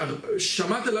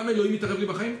שמעת למה אלוהים מתערב לי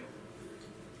בחיים?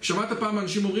 שמעת פעם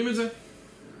אנשים אומרים את זה?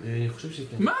 אני חושב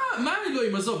שכן. מה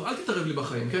אלוהים? עזוב, אל תתערב לי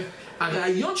בחיים, כן?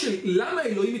 הרעיון של למה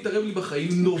אלוהים מתערב לי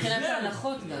בחיים מבחינת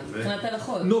ההלכות גם, מבחינת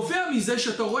ההלכות. נובע מזה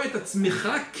שאתה רואה את עצמך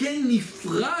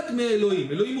כנפרד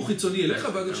מאלוהים. אלוהים הוא חיצוני אליך,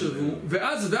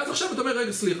 ואז עכשיו אתה אומר,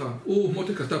 רגע, סליחה,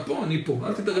 מותק, אתה פה, אני פה.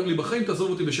 אל תתערב לי בחיים,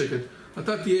 תעזוב אותי בשקט.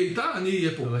 אתה תהיה איתה, אני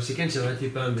אהיה פה. אבל שכן, שמעתי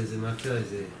פעם באיזה מאפיה,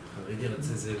 איזה חרדי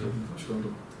רצה זה לא.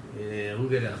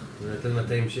 רוגלח, הוא נתן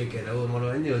 200 שקל, הוא אמר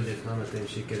לו, אין לי עודף, מה 200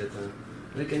 שקל אתה?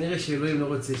 אבל כנראה שאלוהים לא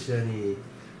רוצה שאני...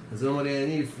 אז הוא אמר לי,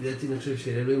 אני חושב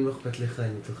שאלוהים לא אכפת לך,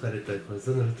 אני תאכל את האיפה, אז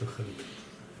אני לא תאכל.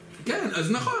 כן,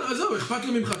 אז נכון, אז זהו, אכפת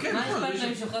לו ממך, כן, נכון. מה אכפת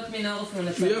להם שוחט מן העורף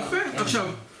ונצח? יפה, עכשיו,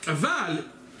 אבל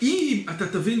אם אתה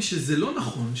תבין שזה לא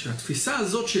נכון, שהתפיסה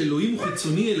הזאת שאלוהים הוא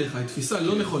חיצוני אליך, היא תפיסה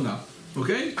לא נכונה,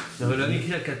 אוקיי? אבל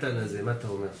המקרה הקטן הזה, מה אתה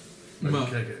אומר? מה?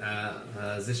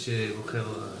 זה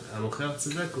המוכר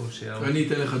צדק או אני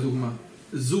אתן לך דוגמה.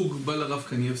 זוג בא לרב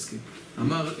קניאבסקי,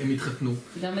 אמר, הם התחתנו.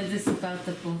 גם את זה סיפרת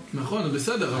פה. נכון,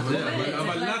 בסדר,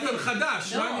 אבל נתן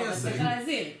חדש, מה אני אעשה? לא, צריך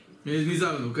להזהיר.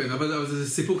 נזהרנו, כן, אבל זה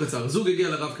סיפור קצר. זוג הגיע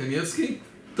לרב קניאבסקי,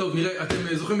 טוב, נראה, אתם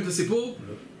זוכרים את הסיפור?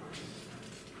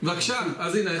 בבקשה,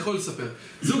 אז הנה, יכול לספר.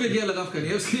 זוג הגיע לרב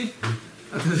קניאבסקי,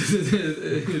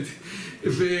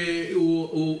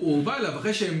 והוא בא אליו,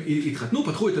 אחרי שהם התחתנו,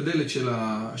 פתחו את הדלת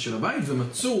של הבית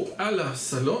ומצאו על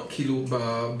הסלון, כאילו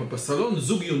בסלון,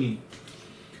 זוג יונים.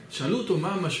 שאלו אותו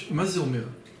מה זה אומר.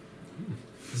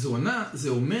 אז הוא ענה, זה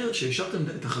אומר שהשארתם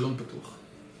את החלון פתוח.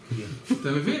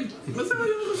 אתה מבין? מה זה היום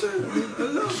אני חושב?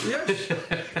 לא, יש.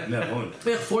 נכון.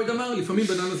 איך פרויד אמר, לפעמים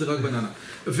בננה זה רק בננה.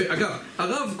 ואגב,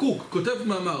 הרב קוק כותב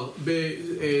מאמר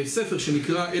בספר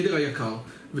שנקרא עדר היקר,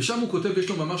 ושם הוא כותב, יש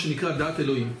לו מאמר שנקרא דעת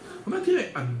אלוהים. הוא אומר, תראה,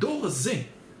 הדור הזה,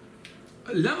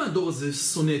 למה הדור הזה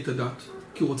שונא את הדת?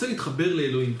 כי הוא רוצה להתחבר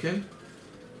לאלוהים, כן?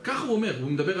 ככה הוא אומר,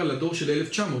 הוא מדבר על הדור של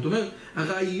 1900, הוא אומר,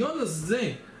 הרעיון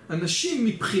הזה, אנשים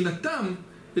מבחינתם,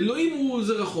 אלוהים הוא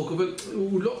זה רחוק, אבל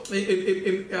הוא לא,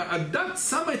 הדת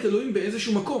שמה את אלוהים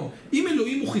באיזשהו מקום. אם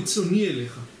אלוהים הוא חיצוני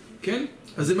אליך, כן?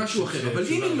 אז זה משהו אחר. אבל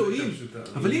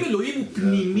אם אלוהים הוא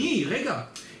פנימי, רגע,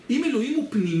 אם אלוהים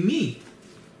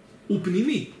הוא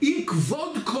פנימי, אם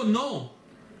כבוד קונו,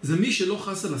 זה מי שלא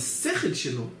חס על השכל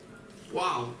שלו.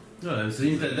 וואו. לא, הם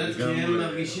שונאים את הדת כי הם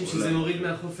מרגישים שזה מוריד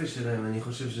מהחופש שלהם, אני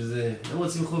חושב שזה... הם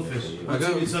רוצים חופש,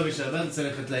 רוצים לנסוע בשבת, רוצה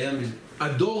ללכת לים.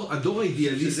 הדור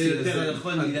האידיאליסטי הזה... שזה יותר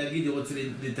נכון להגיד, הוא רוצה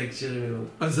לתקשר עם אלוהים.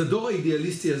 אז הדור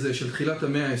האידיאליסטי הזה של תחילת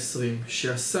המאה ה-20,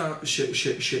 שעשה,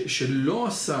 שלא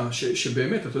עשה,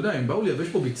 שבאמת, אתה יודע, הם באו לייבש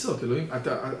פה ביצות, אלוהים,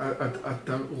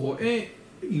 אתה רואה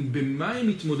במה הם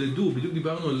התמודדו, בדיוק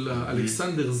דיברנו על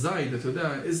אלכסנדר זייד, אתה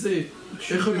יודע,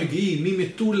 איך הם מגיעים,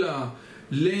 ממטולה,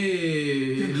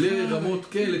 לרמות,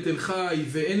 כן, לתל חי,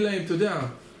 ואין להם, אתה יודע,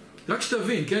 רק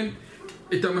שתבין, כן,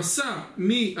 את המסע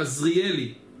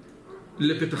מעזריאלי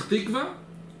לפתח תקווה,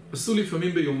 עשו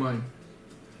לפעמים ביומיים.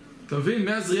 אתה מבין?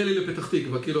 מעזריאלי לפתח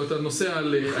תקווה, כאילו אתה נוסע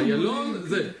על איילון,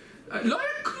 זה, לא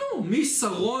היה כלום,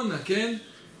 משרונה, כן,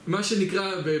 מה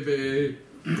שנקרא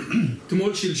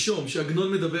תמול שלשום,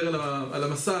 שהגנון מדבר על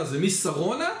המסע הזה,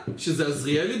 משרונה, שזה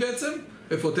עזריאלי בעצם,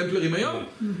 איפה הטמפלרים היום?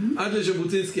 עד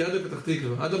לז'בוטינסקי, עד לפתח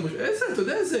תקווה, איזה, אתה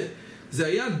יודע איזה? זה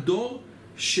היה דור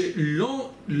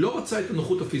שלא רצה את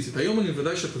הנוחות הפיזית. היום אני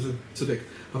ודאי שאתה צודק.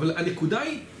 אבל הנקודה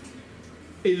היא,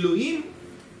 אלוהים,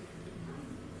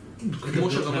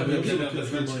 כמו שהרמב"ם יגיד.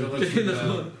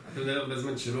 אתה מדבר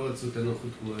בזמן שלא רצו את הנוחות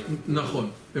כמו... נכון,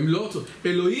 הם לא רצו.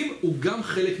 אלוהים הוא גם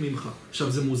חלק ממך.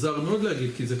 עכשיו זה מוזר מאוד להגיד,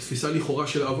 כי זו תפיסה לכאורה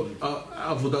של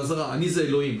עבודה זרה. אני זה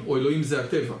אלוהים, או אלוהים זה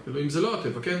הטבע. אלוהים זה לא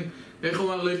הטבע, כן? איך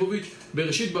אומר ליבוביץ'?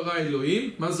 בראשית ברא אלוהים,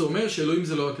 מה זה אומר? שאלוהים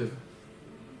זה לא הטבע.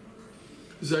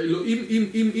 זה אלוהים,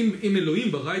 אם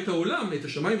אלוהים ברא את העולם, את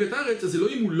השמיים ואת הארץ, אז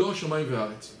אלוהים הוא לא השמיים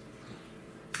והארץ.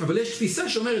 אבל יש תפיסה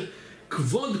שאומרת,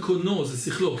 כבוד קונו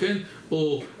זה שכלו, כן?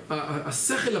 או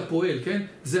השכל הפועל, כן?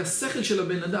 זה השכל של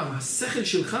הבן אדם. השכל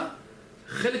שלך,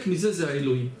 חלק מזה זה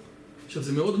האלוהים. עכשיו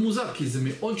זה מאוד מוזר, כי זה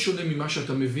מאוד שונה ממה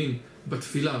שאתה מבין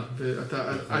בתפילה,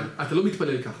 ואתה לא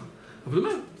מתפלל ככה. אבל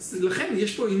אומר, לכן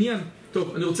יש פה עניין.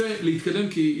 טוב, אני רוצה להתקדם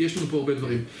כי יש לנו פה הרבה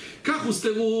דברים. כך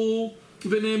הוסתרו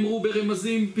ונאמרו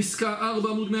ברמזים, פסקה 4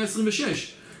 עמוד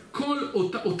 126. כל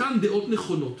אותן דעות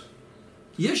נכונות.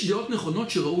 יש דעות נכונות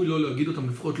שראוי לא להגיד אותם,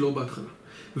 לפחות לא בהתחלה.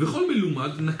 וכל מלומד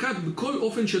נקט בכל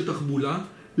אופן של תחבולה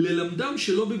ללמדם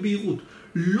שלא בבהירות.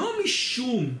 לא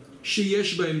משום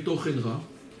שיש בהם תוכן רע,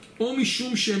 או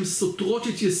משום שהם סותרות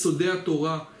את יסודי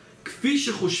התורה, כפי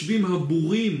שחושבים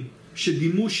הבורים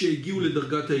שדימו שהגיעו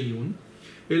לדרגת העיון,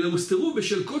 אלא הוסתרו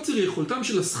בשל קוצר יכולתם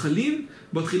של השכלים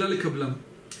בתחילה לקבלם.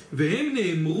 והם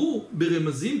נאמרו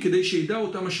ברמזים כדי שידע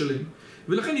אותם השלם.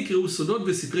 ולכן יקראו סודות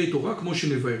וסתרי תורה כמו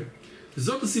שנבהר.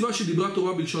 זאת הסיבה שדיברה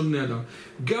תורה בלשון בני אדם.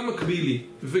 גם מקבילי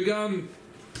וגם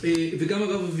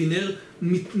הרב אבינר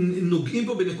נוגעים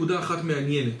פה בנקודה אחת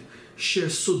מעניינת.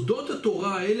 שסודות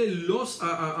התורה האלה,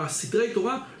 הסתרי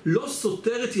תורה, לא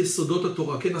סותר את יסודות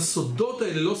התורה. כן, הסודות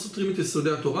האלה לא סותרים את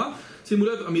יסודי התורה. שימו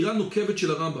לב, אמירה נוקבת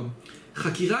של הרמב"ם.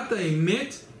 חקירת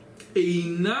האמת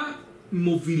אינה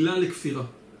מובילה לכפירה.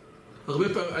 הרבה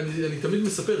פעמים, אני תמיד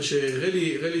מספר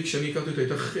שרלי, כשאני הכרתי אותה,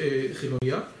 הייתה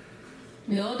חילוניה.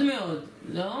 מאוד מאוד,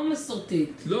 לא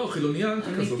מסורתית. לא, חילוניה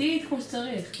כזאת. אמיתית כמו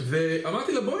שצריך.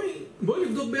 ואמרתי לה, בואי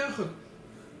נבדוק ביחד.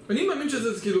 אני מאמין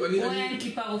שזה, כאילו, הוא היה עם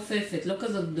כיפה רופפת, לא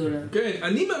כזאת גדולה. כן,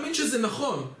 אני מאמין שזה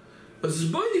נכון. אז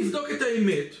בואי נבדוק את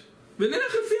האמת,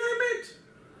 ונלך לפי האמת.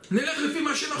 נלך לפי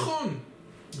מה שנכון.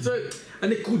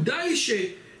 הנקודה היא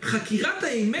שחקירת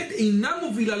האמת אינה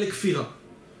מובילה לכפירה.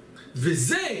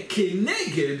 וזה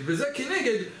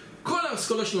כנגד כל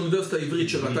האסכולה של האוניברסיטה העברית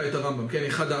שראתה את הרמב"ם, כן,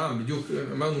 אחד העם, בדיוק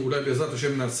אמרנו אולי בעזרת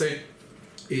השם נעשה,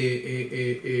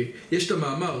 יש את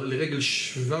המאמר לרגל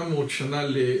 700 שנה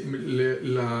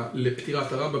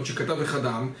לפטירת הרמב"ם שכתב אחד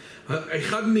העם,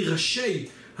 אחד מראשי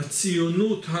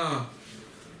הציונות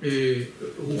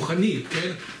הרוחנית,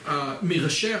 כן,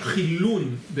 מראשי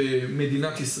החילון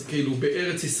במדינת ישראל, כאילו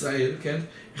בארץ ישראל, כן,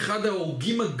 אחד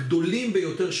ההורגים הגדולים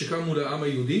ביותר שקמו לעם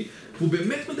היהודי, והוא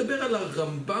באמת מדבר על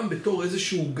הרמב"ם בתור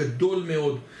איזשהו גדול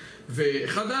מאוד.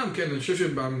 ואחד העם, כן, אני חושב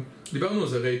שדיברנו על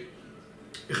זה, הרי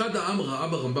אחד העם ראה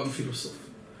ברמב"ם פילוסוף.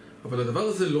 אבל הדבר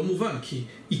הזה לא מובן, כי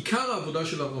עיקר העבודה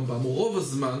של הרמב"ם, או רוב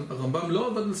הזמן, הרמב"ם לא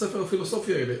עבד על ספר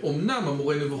הפילוסופיה האלה. אמנם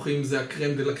המורה נבוכים זה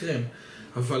הקרם דה לקרם,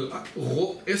 אבל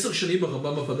 10 שנים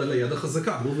הרמב"ם עבד על היד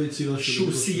החזקה.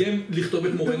 שהוא סיים לכתוב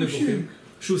את מורה נבוכים.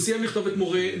 כשהוא סיים לכתוב את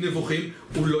מורה נבוכים,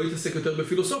 הוא לא התעסק יותר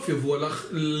בפילוסופיה, והוא הלך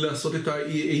לעשות את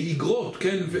האיגרות,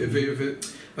 כן?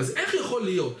 אז איך יכול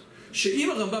להיות שאם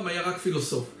הרמב"ם היה רק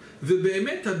פילוסוף,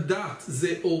 ובאמת הדת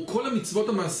זה, או כל המצוות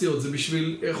המעשיות, זה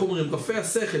בשביל, איך אומרים, רפא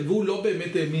השכל, והוא לא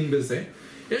באמת האמין בזה,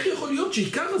 איך יכול להיות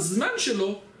שעיקר הזמן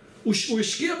שלו, הוא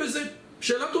השקיע בזה?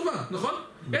 שאלה טובה, נכון?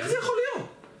 איך זה יכול להיות?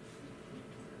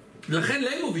 לכן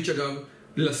לימוביץ' אגב,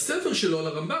 לספר שלו על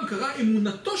הרמב"ם קרא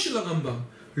אמונתו של הרמב"ם,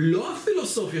 לא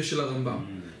הפילוסופיה של הרמב"ם.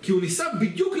 כי הוא ניסה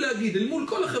בדיוק להגיד, אל מול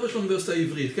כל החבר'ה של האוניברסיטה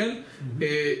העברית, כן?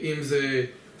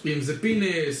 אם זה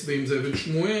פינס, ואם זה אבן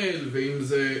שמואל,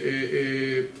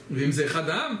 ואם זה אחד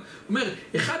העם. הוא אומר,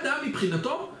 אחד העם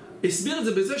מבחינתו הסביר את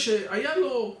זה בזה שהיה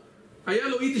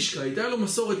לו יידישקייט, היה לו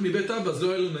מסורת מבית אבא, אז לא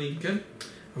היה לו נעים, כן?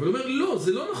 אבל הוא אומר, לא,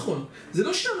 זה לא נכון. זה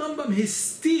לא שהרמב"ם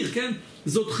הסתיר, כן?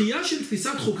 זו דחייה של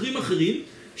תפיסת חוקרים אחרים,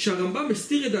 שהרמב"ם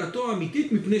הסתיר את דעתו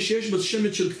האמיתית מפני שיש בה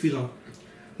שמץ של כפירה.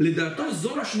 לדעתו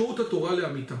זו משמעות התורה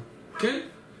לאמיתה, כן?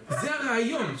 זה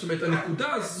הרעיון, זאת אומרת,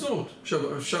 הנקודה הזאת,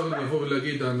 עכשיו אפשר לבוא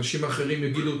ולהגיד, האנשים האחרים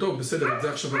יגידו, טוב, בסדר, את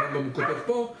זה עכשיו הרמב"ם הוא כותב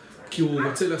פה, כי הוא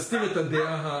רוצה להסתיר את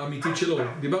הדעה האמיתית שלו.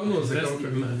 דיברנו על זה כמה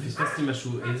פעמים. פספסתי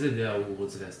משהו, איזה דעה הוא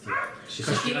רוצה להסתיר?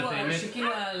 שכאילו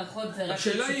ההלכות זה רק...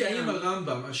 השאלה היא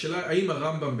האם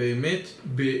הרמב"ם באמת,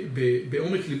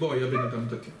 בעומק ליבו היה בן אדם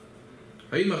דתי.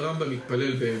 האם הרמב"ם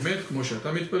מתפלל באמת, כמו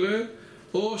שאתה מתפלל,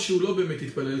 או שהוא לא באמת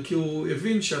התפלל, כי הוא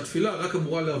הבין שהתפילה רק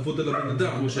אמורה לעבוד על הבן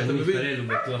אדם. כמו שאני מתפלל, הוא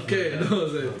בטוח. כן, לא,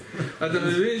 זה... אתה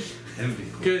מבין?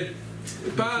 כן.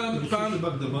 פעם... אני חושב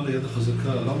שבהקדמה ליד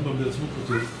החזקה, הרמב"ם בעצמו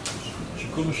כותב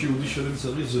שכל מה שיהודי שלם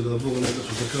צריך זה לעבור על היד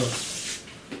החזקה.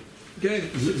 כן.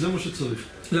 זה מה שצריך.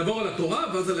 לעבור על התורה,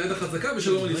 ואז על היד החזקה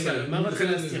ושלום על ישראל. מה רצה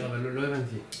להסתיר, אבל לא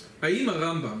הבנתי. האם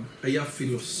הרמב"ם היה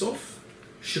פילוסוף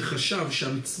שחשב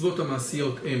שהמצוות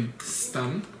המעשיות הן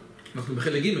סתם? אנחנו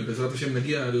בחלק ג' בעזרת השם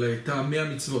נגיע לטעמי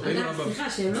המצוות. אגב, סליחה,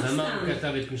 שהם לא סתם. למה הוא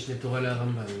כתב את משנה תורה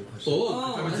לרמב"ם?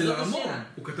 הוא כתב את זה להמון.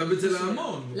 הוא כתב את זה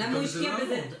להמון. למה הוא השקיע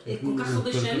בזה כל כך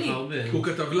הרבה שנים? הוא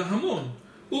כתב להמון.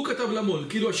 הוא כתב להמון.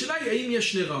 כאילו השאלה היא האם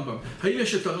יש שני רמב"ם? האם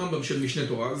יש את הרמב"ם של משנה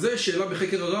תורה? זה שאלה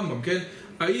בחקר הרמב"ם, כן?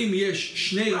 האם יש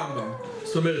שני רמב"ם?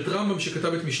 זאת אומרת, רמב"ם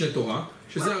שכתב את משנה תורה,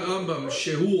 שזה הרמב"ם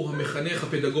שהוא המחנך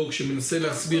הפדגוג שמנסה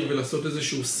להסביר ולעשות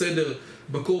איזשהו סדר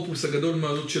בקורפוס הגדול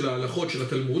מאוד של ההלכות של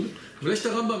התלמוד, אבל יש את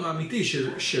הרמב"ם האמיתי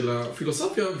של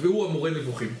הפילוסופיה, והוא המורה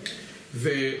נבוכים.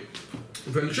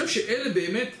 ואני חושב שאלה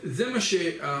באמת, זה מה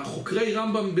שהחוקרי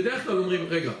רמב"ם בדרך כלל אומרים,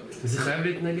 רגע. זה חייב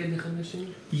להתנגד אחד לשני?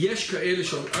 יש כאלה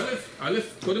שאומרים,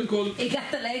 קודם כל...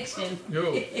 הגעת לאקשן.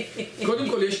 קודם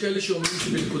כל יש כאלה שאומרים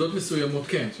שבנקודות מסוימות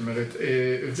כן, זאת אומרת,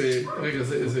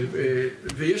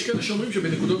 ויש כאלה שאומרים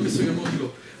שבנקודות מסוימות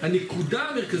לא. הנקודה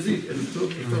המרכזית,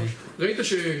 ראית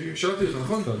ששאלתי לך,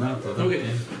 נכון? תודה.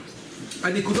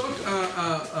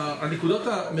 הנקודות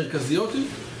המרכזיות היא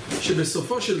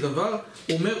שבסופו של דבר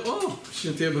הוא אומר,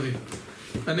 שתהיה בריא.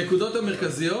 הנקודות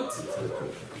המרכזיות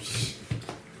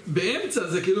באמצע,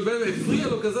 זה כאילו הפריע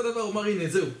לו כזה דבר, הוא אומר, הנה,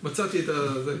 זהו, מצאתי את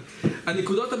זה.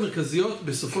 הנקודות המרכזיות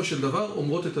בסופו של דבר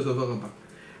אומרות את הדבר הבא.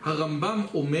 הרמב"ם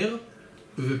אומר,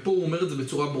 ופה הוא אומר את זה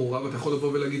בצורה ברורה, ואתה יכול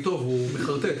לבוא ולהגיד, טוב, הוא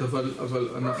מחרטט, אבל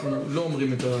אנחנו לא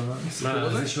אומרים את הסיפור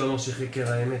הזה. זה שהוא אמר שחקר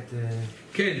האמת...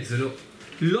 כן. זה לא.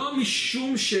 לא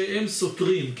משום שהם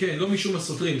סותרים, כן, לא משום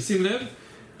הסותרים. שים לב,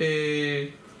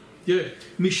 תראה,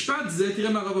 משפט זה, תראה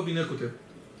מה הרב אבינר כותב.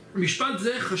 משפט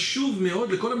זה חשוב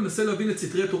מאוד לכל המנסה להבין את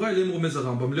סתרי התורה, אליהם רומז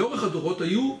הרמב"ם. לאורך הדורות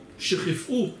היו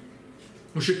שחיפאו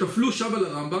או שטפלו שב על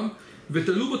הרמב"ם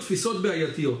ותלו בו תפיסות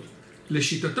בעייתיות.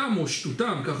 לשיטתם או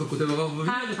שטותם, ככה כותב הרב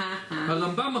אבינר,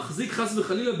 הרמב"ם מחזיק חס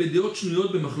וחלילה בדעות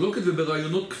שנויות במחלוקת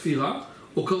וברעיונות כפירה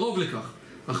או קרוב לכך,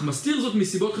 אך מסתיר זאת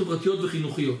מסיבות חברתיות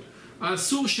וחינוכיות.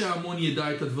 אסור שההמון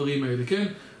ידע את הדברים האלה, כן?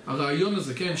 הרעיון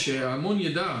הזה, כן? שההמון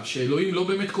ידע שאלוהים לא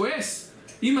באמת כועס,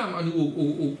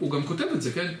 הוא גם כותב את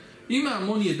זה, כן? אם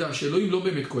ההמון ידע שאלוהים לא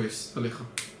באמת כועס עליך,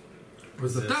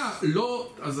 אז אתה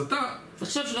לא,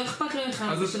 עכשיו שלא אכפת לו לך,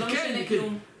 שלא משנה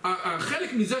כלום.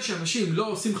 החלק מזה שאנשים לא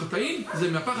עושים חטאים,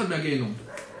 זה מהפחד מהגיהנום.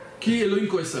 כי אלוהים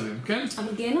כועס עליהם, כן? אבל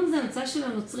גיהנום זה המצאה של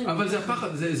הנוצרים. אבל זה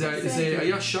הפחד, זה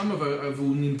היה שם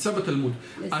והוא נמצא בתלמוד.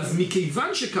 אז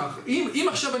מכיוון שכך, אם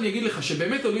עכשיו אני אגיד לך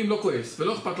שבאמת אלוהים לא כועס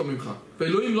ולא אכפת לו ממך,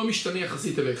 ואלוהים לא משתנה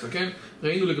יחסית אליך, כן?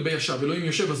 ראינו לגבי ישב, אלוהים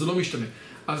יושב אז הוא לא משתנה.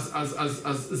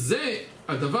 אז זה,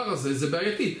 הדבר הזה, זה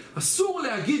בעייתי. אסור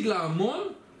להגיד להמון,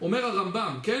 אומר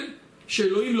הרמב"ם, כן?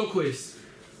 שאלוהים לא כועס.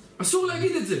 אסור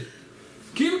להגיד את זה.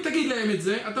 כי אם תגיד להם את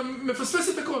זה, אתה מפספס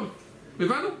את הכל.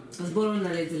 הבנו? אז בואו לא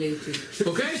נעלה את זה ליוטיוב.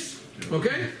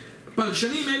 אוקיי?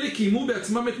 פרשנים אלה קיימו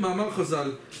בעצמם את מאמר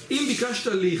חז"ל. אם ביקשת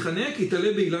להיחנק,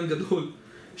 יתעלה באילן גדול.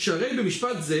 שהרי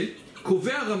במשפט זה,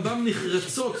 קובע הרמב"ם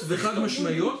נחרצות וחד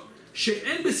משמעיות,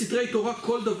 שאין בסתרי תורה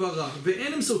כל דבר רע,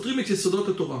 ואין הם סותרים את יסודות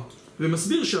התורה.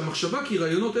 ומסביר שהמחשבה כי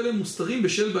רעיונות אלה מוסתרים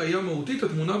בשל בעיה מהותית,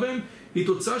 התמונה בהם היא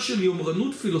תוצאה של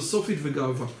יומרנות פילוסופית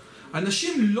וגאווה.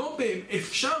 אנשים לא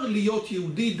אפשר להיות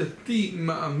יהודי דתי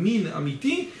מאמין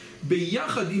אמיתי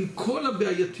ביחד עם כל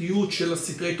הבעייתיות של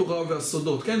הסתרי תורה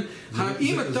והסודות, כן?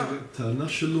 האם אתה... זה טענה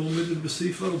שלא עומדת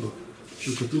בסעיף 4,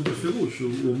 שכתוב בפירוש,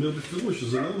 הוא אומר בפירוש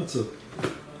שזה לא המצב.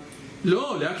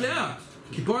 לא, לאט לאט.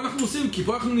 כי פה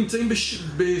אנחנו נמצאים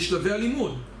בשלבי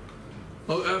הלימוד.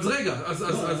 אז רגע,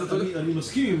 אני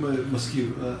מסכים.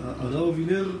 הרב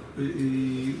אבינר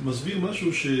מסביר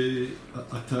משהו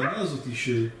שהטענה הזאת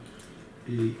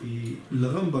היא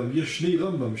לרמב"ם יש שני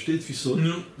רמב"ם, שתי תפיסות,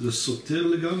 זה סותר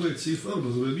לגמרי את סעיף 4,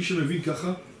 זאת אומרת, מי שמבין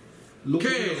ככה לא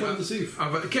יכול את הסעיף.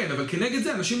 כן, אבל כנגד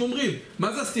זה אנשים אומרים,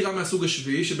 מה זה הסתירה מהסוג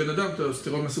השביעי, שבן אדם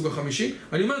סתירה מהסוג החמישי?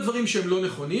 אני אומר דברים שהם לא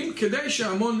נכונים, כדי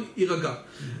שההמון יירגע.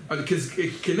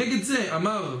 כנגד זה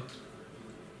אמר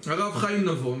הרב חיים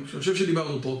נבון, שאני חושב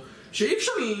שדיברנו פה, שאי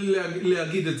אפשר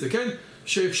להגיד את זה, כן?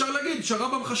 שאפשר להגיד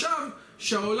שהרמב"ם חשב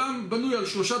שהעולם בנוי על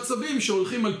 3 צבים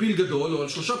שהולכים על פיל גדול, או על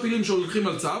 3 פילים שהולכים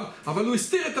על צב, אבל הוא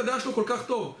הסתיר את הדעה שלו כל כך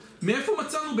טוב. מאיפה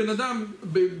מצאנו בן אדם,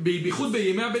 בייחוד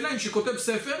בימי הביניים, שכותב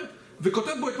ספר,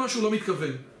 וכותב בו את מה שהוא לא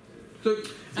מתכוון?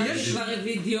 יש כבר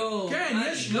וידאו. כן,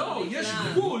 יש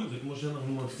גבול. זה כמו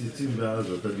שאנחנו מפציצים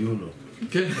בעזה, את הדיונו.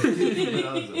 כן.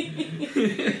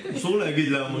 אסור להגיד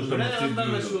למה שאתה מפציץ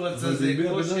דיונו. זה בימי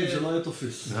הביניים שלא היה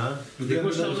תופס. זה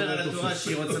כמו שאתה אומר על התורה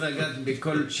שהיא רוצה לגעת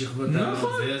בכל שכבותה,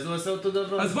 אז הוא עשה אותו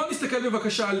דבר. אז בואו נסתכל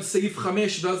בבקשה על סעיף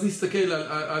 5, ואז נסתכל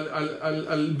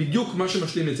על בדיוק מה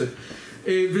שמשלים את זה.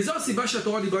 וזו הסיבה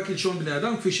שהתורה דיברה כלשון בני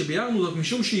אדם, כפי שביארנו זאת,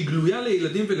 משום שהיא גלויה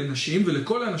לילדים ולנשים,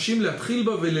 ולכל האנשים להתחיל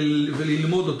בה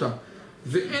וללמוד אותה.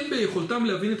 ואין ביכולתם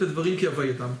להבין את הדברים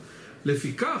כהווייתם.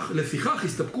 לפיכך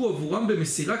הסתפקו עבורם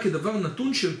במסירה כדבר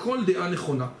נתון של כל דעה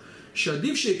נכונה,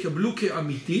 שעדיף שיקבלו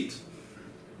כאמיתית,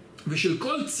 ושל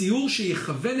כל ציור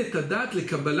שיכוון את הדעת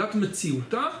לקבלת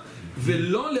מציאותה,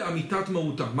 ולא לאמיתת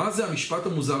מהותה. מה זה המשפט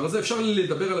המוזר הזה? אפשר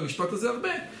לדבר על המשפט הזה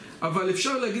הרבה, אבל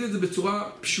אפשר להגיד את זה בצורה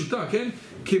פשוטה, כן?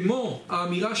 כמו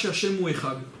האמירה שהשם הוא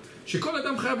אחד. שכל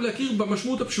אדם חייב להכיר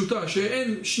במשמעות הפשוטה,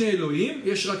 שאין שני אלוהים,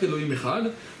 יש רק אלוהים אחד,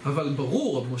 אבל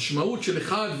ברור, המשמעות של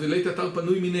אחד ולית אתר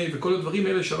פנוי מיני וכל הדברים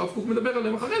האלה שהרב קוק מדבר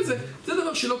עליהם אחרי זה, זה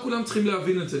דבר שלא כולם צריכים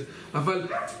להבין את זה. אבל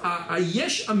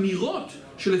יש אמירות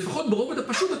שלפחות ברובד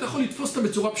הפשוט אתה יכול לתפוס אותה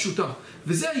בצורה פשוטה.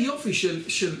 וזה היופי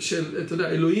של, אתה יודע,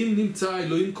 אלוהים נמצא,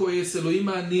 אלוהים כועס, אלוהים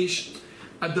מעניש.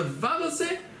 הדבר הזה,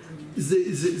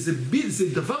 זה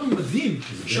דבר מדהים,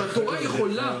 שהתורה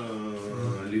יכולה...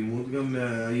 הלימוד גם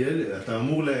מהילד, אתה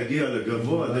אמור להגיע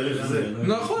לגבוה דרך זה.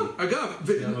 נכון, אגב,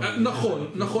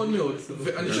 נכון מאוד.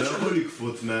 אתה לא יכול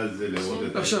לקפוץ מעל זה לראות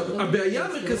את זה. עכשיו,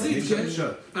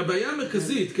 הבעיה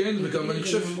המרכזית, כן, וגם אני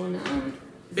חושב,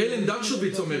 אלן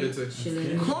דרשוביץ אומר את זה,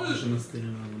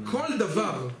 כל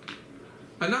דבר,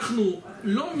 אנחנו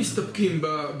לא מסתפקים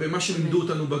במה שלימדו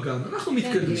אותנו בגן, אנחנו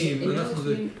מתקדמים,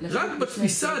 רק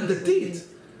בתפיסה הדתית,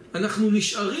 אנחנו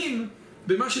נשארים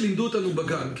במה שלימדו אותנו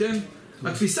בגן, כן?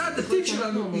 התפיסה הדתית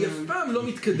שלנו היא אף פעם לא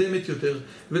מתקדמת יותר,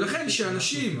 ולכן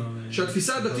שאנשים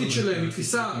שהתפיסה הדתית שלהם היא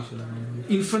תפיסה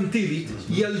אינפנטילית,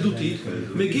 ילדותית,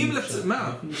 מגיעים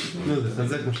מה? לא, זה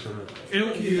חזק מה שאתה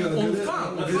אומר.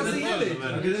 עורפה זה ילד.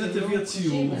 הגננת תביא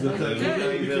ציור, ואתה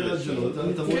בקראת שלו,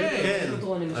 אתה רואה... כן,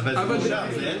 אבל זה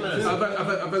מושב, זה אין מה לעשות.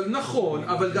 אבל נכון,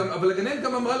 אבל הגננת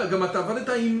גם אמרה לה, גם אתה עבדת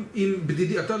עם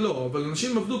בדידים, אתה לא, אבל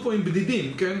אנשים עבדו פה עם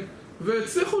בדידים, כן?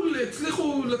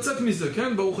 והצליחו לצאת מזה,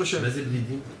 כן? ברוך השם. מה זה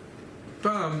בדידים?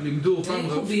 פעם לימדו, פעם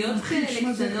רב. קוביות כאלה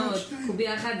קטנות,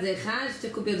 קוביה אחת זה אחד, שתי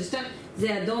קוביות זה שתיים,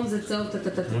 זה אדום, זה צהוב,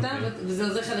 וזה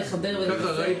עוזר לך לחבר.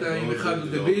 ככה ראית אם אחד הוא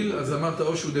דביל, אז אמרת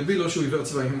או שהוא דביל או שהוא עיוור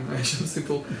צבעים, היה שם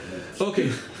סיפור. אוקיי.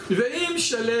 ואם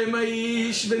שלם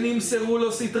האיש ונמסרו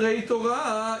לו סתרי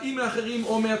תורה, אם מאחרים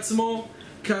או מעצמו,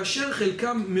 כאשר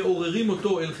חלקם מעוררים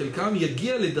אותו אל חלקם,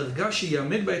 יגיע לדרגה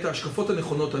שיעמד בה את ההשקפות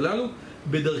הנכונות הללו,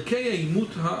 בדרכי האימות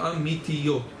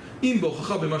האמיתיות. אם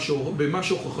בהוכחה במה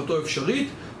שהוכחתו אפשרית,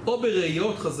 או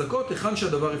בראיות חזקות, היכן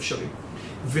שהדבר אפשרי.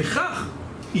 וכך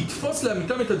יתפוס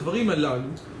לאמיתם את הדברים הללו,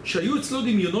 שהיו אצלו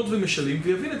דמיונות ומשלים,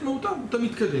 ויבין את מהותם. אתה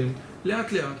מתקדם,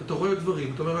 לאט לאט, אתה רואה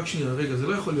דברים, אתה אומר רק שנייה, רגע, זה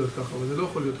לא יכול להיות ככה, אבל זה לא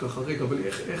יכול להיות ככה, רגע, אבל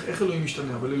איך אלוהים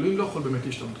משתנה? אבל אלוהים לא יכול באמת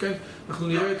להשתנות, כן? אנחנו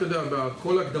נראה, אתה יודע,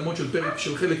 בכל ההקדמות של פרק,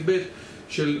 של חלק ב'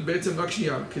 של בעצם רק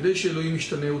שנייה, כדי שאלוהים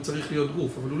משתנה הוא צריך להיות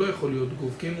גוף, אבל הוא לא יכול להיות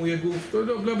גוף, כי אם הוא יהיה גוף, אתה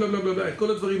יודע, בלה בלה בלה בלה, את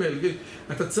כל הדברים האלה.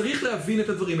 אתה צריך להבין את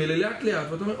הדברים האלה לאט לאט,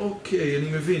 ואתה אומר, אוקיי, אני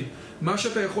מבין. מה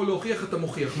שאתה יכול להוכיח, אתה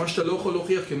מוכיח. מה שאתה לא יכול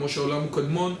להוכיח, כמו שהעולם הוא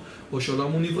קדמון, או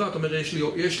שהעולם הוא נברא, אתה אומר,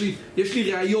 יש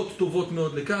לי ראיות טובות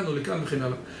מאוד לכאן או לכאן וכן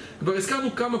הלאה. כבר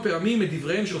הזכרנו כמה פעמים את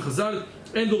דבריהם של חז"ל,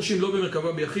 אין דורשים לא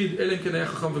במרכבה ביחיד, אלא אם כן היה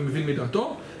חכם ומבין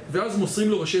מדעתו, ואז מוסרים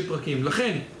לו ראשי פרקים.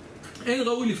 לכן, אין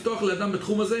ראוי לפתוח לאדם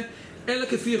בתחום הזה, אלא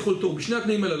כפי יכולתו. בשני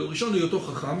התנאים הללו, ראשון הוא אותו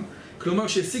חכם, כלומר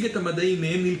שהשיג את המדעים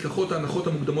מהם נלקחות ההנחות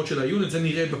המוקדמות של העיון, את זה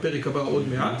נראה בפרק הבא עוד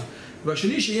מעט.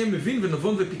 והשני שיהיה מבין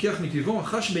ונבון ופיקח מטבעו,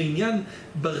 חש בעניין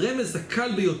ברמז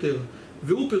הקל ביותר,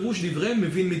 והוא פירוש דבריהם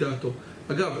מבין מדעתו.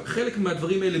 אגב, חלק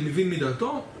מהדברים האלה מבין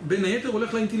מדעתו, בין היתר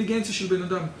הולך לאינטליגנציה של בן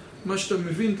אדם. מה שאתה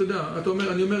מבין, אתה יודע,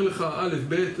 אני אומר לך א',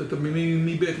 ב', אתה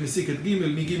מב' מסיק את ג',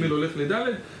 מג' הולך לד',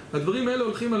 הדברים האלה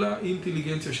הולכים על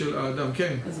האינטליגנציה של האדם,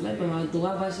 כן. אז אולי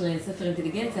במהדורה הבאה של ספר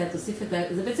אינטליגנציה, תוסיף את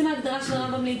זה בעצם ההגדרה של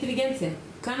הרמב"ם לאינטליגנציה.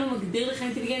 כאן הוא מגדיר לך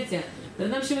אינטליגנציה.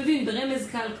 בן אדם שמבין, ברמז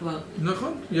קל כבר.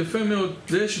 נכון, יפה מאוד.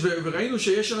 וראינו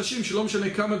שיש אנשים שלא משנה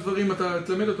כמה דברים אתה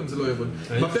תלמד אותם, זה לא יעבוד.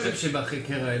 אני חושב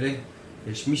שבחקר האלה,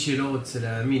 יש מי שלא רוצה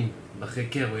להאמין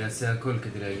בחקר, הוא יעשה הכל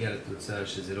כדי להגיע לתוצאה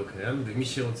שזה לא קיים, ומי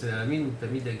שרוצה להאמין, הוא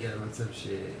תמיד יגיע למצב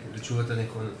לתשובות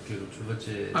הנכונות, כאילו, תשובות ש...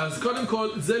 אז קודם כל,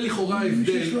 זה לכאורה ההבדל... מי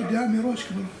שיש לו דעה מראש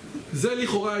כבר. זה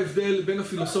לכאורה ההבדל בין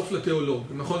הפילוסוף לתיאולוג.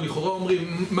 נכון, לכאורה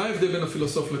אומרים, מה ההבדל בין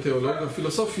הפילוסוף לתיאולוג?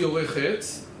 הפילוסוף יורה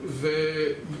חץ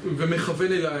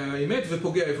ומכוון אל האמת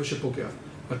ופוגע איפה שפוגע.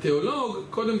 התיאולוג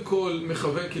קודם כל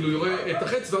מכוון, כאילו יורה את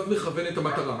החץ ואז מכוון את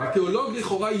המטרה. התיאולוג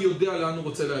לכאורה יודע לאן הוא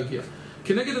רוצה להגיע.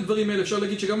 כנגד הדברים האלה אפשר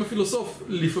להגיד שגם הפילוסוף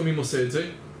לפעמים עושה את זה.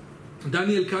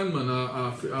 דניאל קנמן,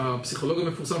 הפסיכולוג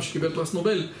המפורסם שקיבל פרס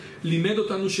נובל, לימד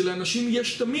אותנו שלאנשים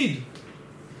יש תמיד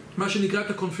מה שנקרא את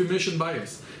ה-confirmation bias.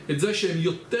 את זה שהם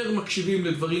יותר מקשיבים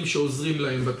לדברים שעוזרים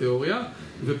להם בתיאוריה,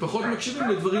 ופחות מקשיבים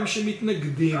לדברים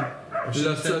שמתנגדים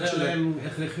לצד שלהם.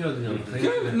 איך לחיות גם.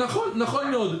 כן,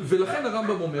 נכון מאוד. ולכן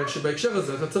הרמב"ם אומר שבהקשר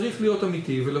הזה אתה צריך להיות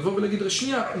אמיתי ולבוא ולהגיד,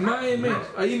 שנייה, מה האמת?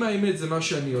 האם האמת זה מה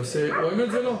שאני עושה, או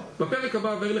האמת זה לא? בפרק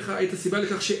הבא עבר לך את הסיבה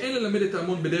לכך שאין ללמד את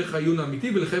ההמון בדרך העיון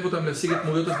האמיתי ולחייב אותם להשיג את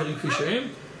דמויות הדברים כפי שהם,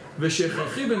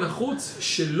 ושהכרחי ונחוץ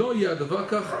שלא יהיה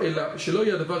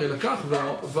הדבר אלא כך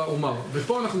ואומר.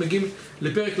 ופה אנחנו מגיעים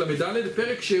לפרק למד',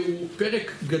 פרק שהוא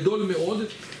פרק גדול מאוד,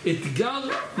 אתגר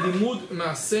לימוד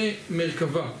מעשה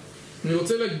מרכבה. אני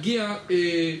רוצה להגיע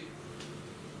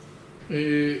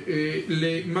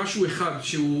למשהו אחד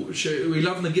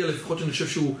שאליו נגיע לפחות שאני חושב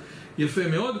שהוא יפה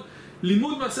מאוד.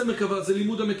 לימוד מעשה מרכבה זה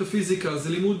לימוד המטאפיזיקה, זה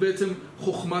לימוד בעצם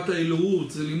חוכמת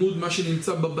האלוהות, זה לימוד מה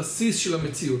שנמצא בבסיס של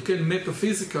המציאות, כן?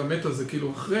 מטאפיזיקה, מטא זה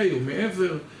כאילו אחרי או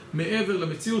מעבר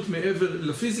למציאות, מעבר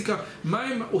לפיזיקה. מה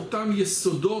הם אותם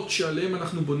יסודות שעליהם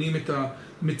אנחנו בונים את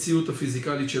המציאות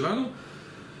הפיזיקלית שלנו?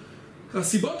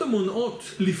 הסיבות המונעות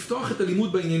לפתוח את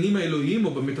הלימוד בעניינים האלוהיים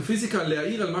או במטאפיזיקה,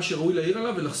 להעיר על מה שראוי להעיר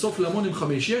עליו ולחשוף להמון הם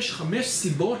 5. יש 5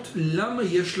 סיבות למה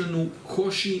יש לנו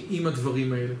קושי עם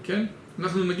הדברים האלה, כן?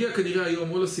 אנחנו נגיע כנראה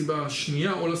היום או לסיבה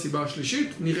השנייה או לסיבה השלישית,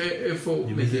 נראה איפה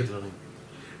נגיע.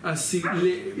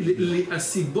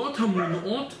 הסיבות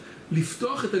המונעות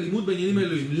לפתוח את הלימוד בעניינים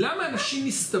האלוהיים. למה אנשים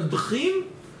מסתבכים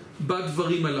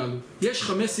בדברים הללו? יש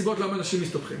 5 סיבות למה אנשים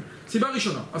מסתבכים.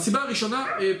 הסיבה הראשונה,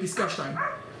 פסקה 2.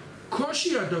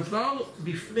 קושי הדבר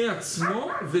בפני עצמו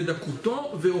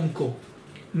ודקותו ועומקו.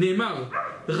 נאמר,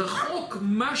 רחוק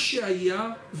מה שהיה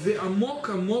ועמוק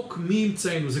עמוק מי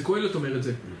ימצאנו. זה קהלת אומר את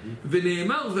זה.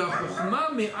 ונאמר, והחוכמה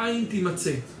מאין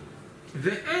תימצא.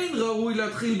 ואין ראוי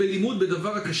להתחיל בלימוד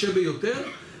בדבר הקשה ביותר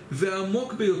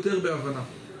והעמוק ביותר בהבנה.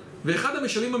 ואחד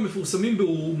המשלים המפורסמים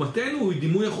באומתנו הוא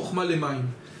דימוי החוכמה למים.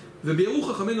 וביארו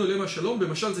חכמינו עליהם השלום,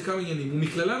 במשל זה כמה עניינים.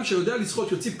 ומכללם שיודע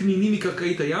לשחות יוציא פניני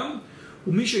מקרקעית הים,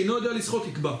 ומי שאינו יודע לשחות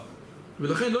יקבע.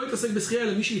 ולכן לא יתעסק בשחייה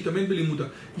אלא מי שיתאמן בלימודה.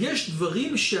 יש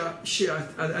דברים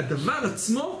שהדבר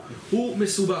עצמו הוא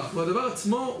מסובך, והדבר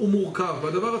עצמו הוא מורכב,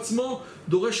 והדבר עצמו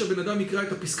דורש שהבן אדם יקרא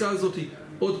את הפסקה הזאת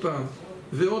עוד פעם,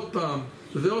 ועוד פעם,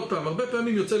 ועוד פעם. הרבה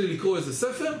פעמים יוצא לי לקרוא איזה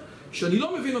ספר שאני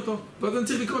לא מבין אותו, ואז אני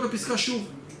צריך לקרוא את הפסקה שוב.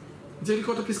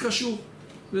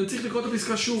 ואני צריך לקרוא את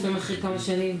הפסקה שוב. זה אחרי כמה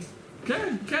שנים.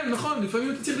 כן, נכון,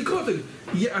 לפעמים אתה צריך לקרוא את זה.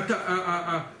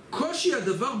 הקושי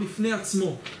הדבר בפני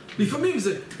עצמו. לפעמים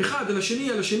זה אחד על השני,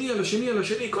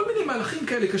 כל מיני מהלכים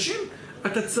כאלה קשים,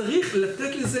 אתה צריך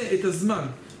לתת לזה את הזמן.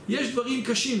 יש דברים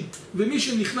קשים, ומי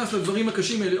שנכנס לדברים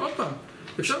הקשים האלה, עוד פעם,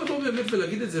 אפשר לבוא באמת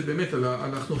ולהגיד את זה, באמת,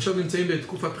 אנחנו עכשיו נמצאים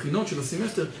בתקופת בחינות של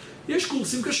הסמסטר, יש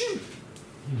קורסים קשים.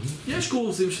 יש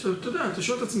קורסים שאתה יודע, אתה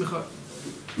שואל את עצמך,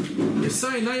 אשא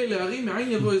עיניי אל ההרים,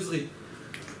 מאין יבוא עזרי.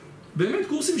 באמת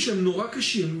קורסים שהם נורא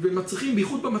קשים ומצריכים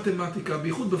בייחוד במתמטיקה,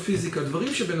 בייחוד בפיזיקה,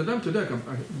 דברים שבן אדם, אתה יודע, גם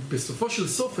בסופו של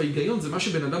סוף ההיגיון זה מה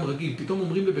שבן אדם רגיל. פתאום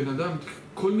אומרים לבן אדם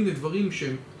כל מיני דברים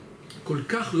שהם כל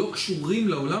כך לא קשורים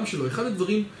לעולם שלו. אחד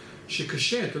הדברים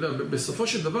שקשה, אתה יודע, בסופו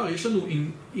של דבר יש לנו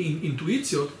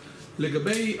אינטואיציות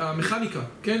לגבי המכניקה,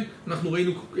 כן? אנחנו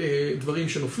ראינו דברים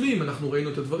שנופלים, אנחנו ראינו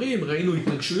את הדברים, ראינו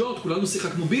התנגשויות, כולנו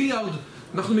שיחקנו ביליארד,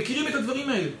 אנחנו מכירים את הדברים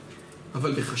האלה.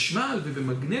 אבל בחשמל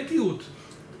ובמגנטיות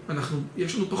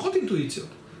יש לנו פחות אינטואיציות.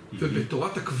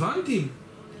 ובתורת הקוונטים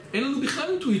אין לנו בכלל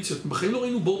אינטואיציות. בחיים לא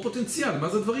ראינו בור פוטנציאל. מה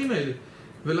זה הדברים האלה?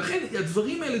 ולכן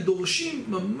הדברים האלה דורשים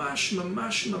ממש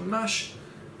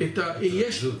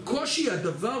יש קושי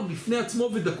הדבר בפני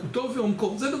עצמו ודקותו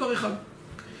ועומקו. זה דבר אחד.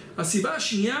 הסיבה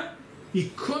השנייה היא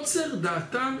קוצר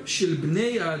דעתם של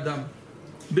בני האדם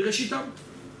בראשיתם.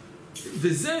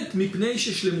 וזה מפני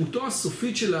ששלמותו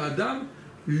הסופית של האדם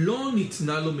לא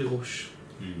ניתנה לו מראש.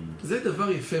 זה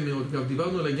דבר יפה מאוד. גם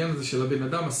דיברנו על העניין הזה של הבן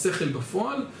אדם, השכל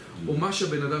בפועל, או מה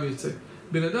שהבן אדם יוצא.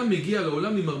 בן אדם מגיע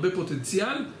לעולם עם הרבה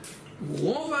פוטנציאל,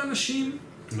 רוב האנשים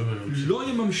לא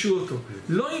יממשו אותו.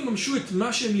 לא יממשו את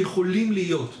מה שהם יכולים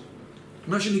להיות.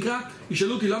 מה שנקרא,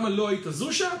 ישאלו אותי למה לא היית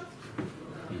זושה?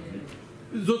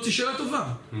 זאת שאלה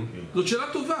טובה. זאת שאלה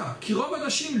טובה. כי רוב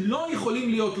האנשים לא יכולים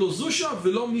להיות לא זושה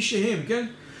ולא מי שהם, כן?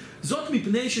 זאת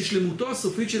מפני ששלמותו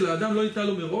הסופית של האדם לא ניתנה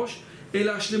לו מראש,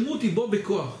 אלא השלמות היא בו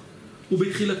בכוח.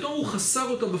 ובתחילתו הוא חסר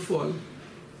אותה בפועל.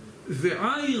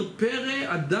 ועיר פרא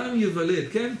אדם יוולד,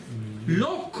 כן?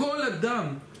 לא כל אדם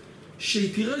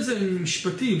שתראה איזה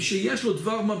משפטים שיש לו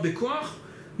דבר מה בכוח,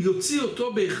 יוציא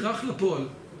אותו בהכרח לפועל.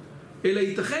 אלא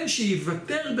ייתכן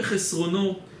שיוותר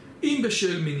בחסרונו, אם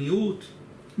בשל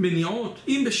מניעות,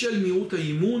 אם בשל מיעוט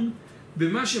האימון,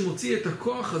 במה שמוציא את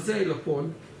הכוח הזה אל הפועל.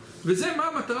 וזה מה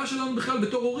המטרה שלנו בכלל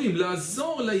בתור הורים,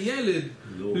 לעזור לילד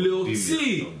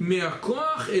להוציא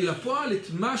מהכוח אל הפועל את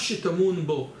מה שטמון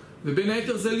בו. ובין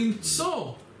היתר זה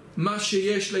למצוא מה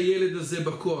שיש לילד הזה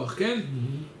בכוח, כן?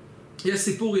 יש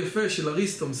סיפור יפה של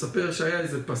אריסטו, מספר שהיה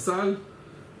איזה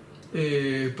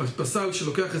פסל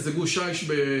שלוקח איזה גוש שיש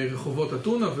ברחובות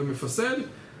אתונה ומפסל,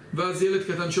 ואז ילד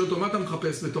קטן שואל אותו, מה אתה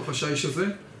מחפש בתוך השיש הזה?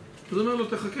 אז הוא אומר לו,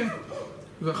 תחכה.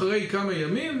 ואחרי כמה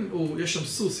ימים, יש שם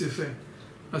סוס יפה.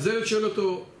 אז ילד שואל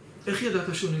אותו, איך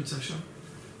ידעת שהוא נמצא שם?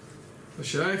 זו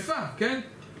שאלה יפה, כן?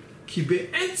 כי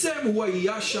בעצם הוא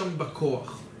היה שם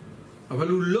בכוח, אבל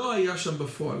הוא לא היה שם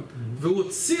בפועל, והוא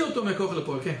הוציא אותו מהכוח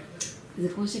לפועל, כן? זה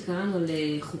כמו שקראנו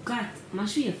לחוקת,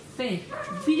 משהו יפה,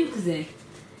 בדיוק זה,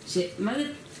 שמה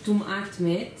זה טומאת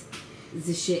מת?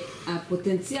 זה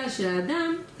שהפוטנציאל של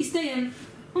האדם הסתיים,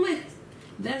 הוא מת,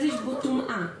 ואז יש בו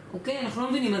טומאה. אוקיי? אנחנו לא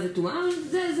מבינים מה זה טומאה, אבל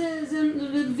זה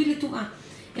מביא לטומאה.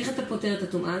 איך אתה פותר את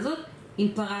הטומאה הזאת? עם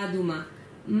פרה אדומה.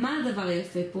 מה הדבר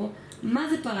היפה פה? מה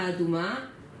זה פרה אדומה?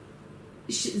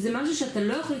 זה משהו שאתה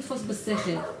לא יכול לתפוס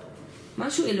בשכל.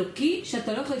 משהו אלוקי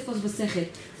שאתה לא יכול לתפוס בשכל.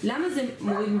 למה זה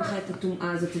מוריד ממך את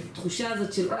הטומאה הזאת, את התחושה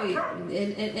הזאת של אוי,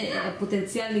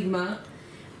 הפוטנציאל נגמר?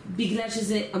 בגלל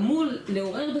שזה אמור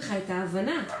לעורר בך את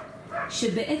ההבנה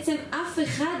שבעצם אף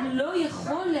אחד לא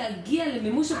יכול להגיע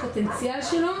למימוש הפוטנציאל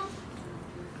שלו,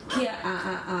 כי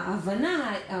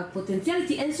ההבנה הפוטנציאלית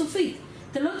היא אינסופית.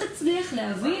 אתה לא תצליח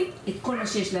להבין את כל מה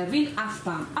שיש להבין אף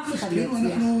פעם, אף אחד לא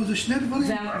יצליח. זה שני דברים.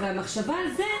 והמחשבה על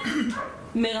זה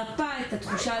מרפא את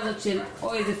התחושה הזאת של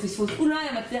אוי איזה פספוס, הוא לא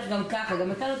היה מצליח גם ככה,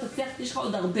 גם אתה לא תצליח, יש לך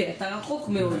עוד הרבה, אתה רחוק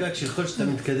מאוד. כשכל שאתה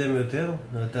מתקדם יותר,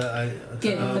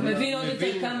 כן, אתה מבין עוד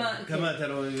יותר כמה אתה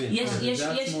לא מבין.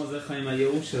 זה עצמו זה לך עם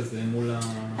הייאוש הזה מול ה...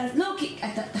 אז לא, כי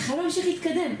אתה חייב להמשיך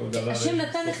להתקדם. השם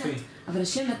נתן לך, אבל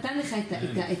השם נתן לך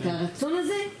את הרצון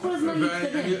הזה כל הזמן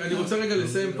להתקדם. אני רוצה רגע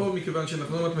לסיים פה, מכיוון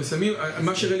שאנחנו לא מסיימים.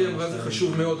 מה שרלי אמרה זה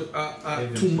חשוב מאוד.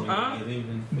 הטומאה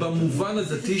במובן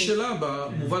הדתי שלה,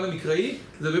 במובן המקראי,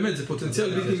 זה באמת, זה פוטנציאל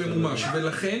בלתי ממומש.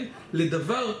 ולכן,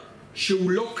 לדבר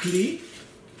שהוא לא כלי,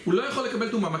 הוא לא יכול לקבל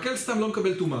טומאה. מקל סתם לא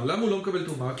מקבל טומאה. למה הוא לא מקבל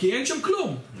טומאה? כי אין שם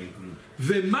כלום.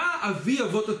 ומה אבי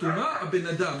אבות הטומאה? הבן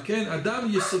אדם, כן? אדם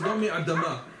יסודו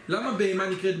מאדמה. למה בהמה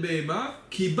נקראת בהמה?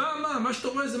 כי באה מה שאתה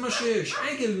רואה זה מה שיש.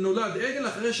 עגל נולד, עגל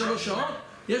אחרי 3 שעות,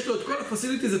 יש לו את כל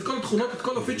הפסיליטיז, את כל התכונות, את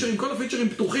כל הפיצ'רים, כל הפיצ'רים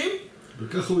פתוחים,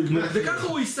 וככה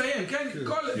הוא יסיים, כן?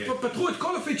 פתחו את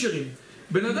כל הפיצ'רים.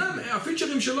 בן אדם,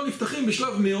 הפיצ'רים שלו נפתחים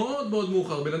בשלב מאוד מאוד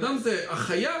מאוחר. בן אדם זה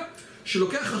החיה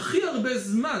שלוקח הכי הרבה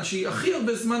זמן, שהיא הכי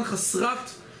הרבה זמן חסרת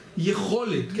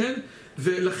יכולת, כן?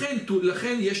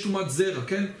 ולכן יש טומאת זרע,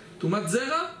 כן? טומאת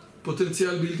זרע,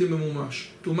 פוטנציאל בלתי ממומש.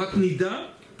 טומאת נידה,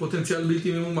 פוטנציאל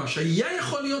בלתי ממומש. היה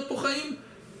יכול להיות פה חיים,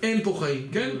 אין פה חיים,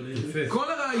 כן? כל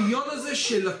הרעיון הזה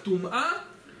של הטומאה,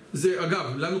 זה אגב,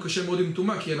 לנו קשה מאוד עם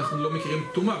טומאה, כי אנחנו לא מכירים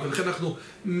טומאה, ולכן אנחנו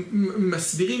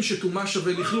מסבירים שטומאה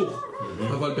שווה לכלוך.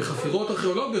 אבל בחפירות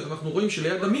ארכיאולוגיות אנחנו רואים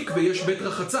שליד המקווה יש בית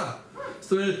רחצה.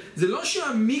 זאת אומרת, זה לא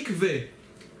שהמקווה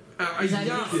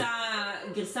היה...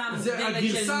 זה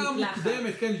הגרסה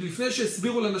המוקדמת, כן, לפני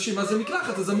שהסבירו לאנשים מה זה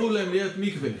מקלחת, אז אמרו להם להיות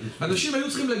מקווה. אנשים היו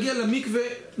צריכים להגיע למקווה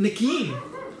נקיים.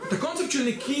 את הקונספט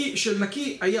של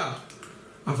נקי היה.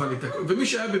 ומי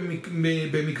שהיה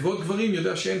במקוות גברים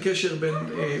יודע שאין קשר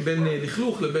בין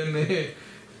לכלוך לבין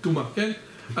טומאה, כן?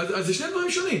 אז זה שני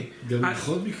דברים שונים. גם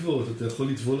נכון מקוות, אתה יכול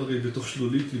לטבול הרי בתוך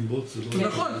שלולית עם בוץ.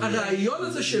 נכון, הרעיון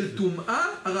הזה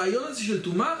של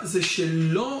טומאה זה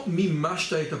שלא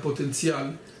מימשת את הפוטנציאל.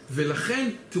 ולכן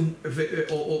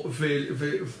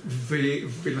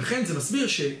זה מסביר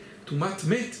שטומאת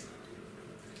מת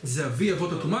זה אבי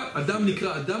אבות הטומאה. אדם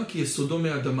נקרא אדם כי יסודו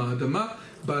מהאדמה. האדמה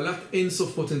בעלת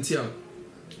אינסוף פוטנציאל.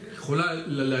 יכולה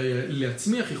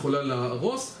להצמיח, יכולה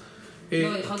להרוס. לא,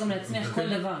 יכולה גם להצמיח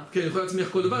כל דבר. כן, יכולה להצמיח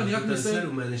כל דבר. אני רק מסיים. פוטנציאל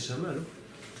הוא מהנשמה, לא?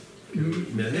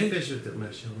 מהנפש יותר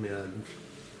מאשר מהגוף.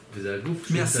 וזה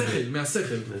הגוף.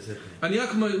 מהשכל. אני רק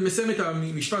מסיים את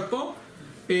המשפט פה.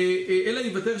 אלא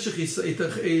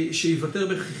שיוותר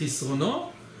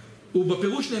בחסרונו,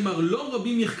 ובפירוש נאמר לא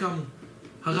רבים יחכמו.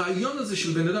 הרעיון הזה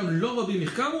של בן אדם לא רבים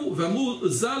יחכמו, ואמרו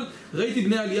ז"ל ראיתי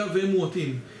בני עלייה והם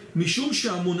מועטים, משום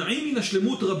שהמונעים מן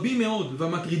השלמות רבים מאוד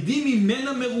והמטרידים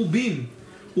ממנה מרובים.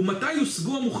 ומתי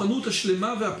יושגו המוכנות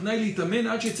השלמה והפנאי להתאמן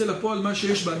עד שיצא לפועל מה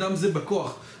שיש באדם זה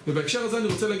בכוח. ובהקשר הזה אני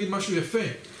רוצה להגיד משהו יפה.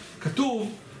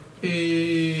 כתוב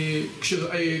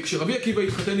כשרבי עקיבא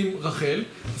התחתן עם רחל,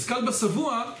 אז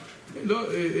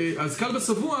קל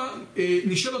בסבוע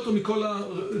נשאל אותו מכל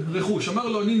הרכוש. אמר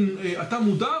לו, אתה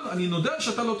מודר, אני נודר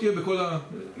שאתה לא תהיה בכל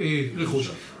הרכוש.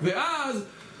 ואז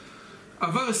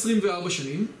עברו 24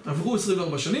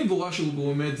 שנים, והוא ראה שהוא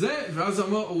עומד זה, ואז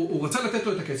הוא רצה לתת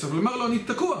לו את הכסף, אבל אמר לו, אני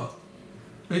תקוע,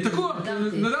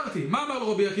 נדרתי. מה אמר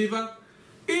לו רבי עקיבא?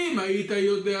 אם היית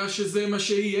יודע שזה מה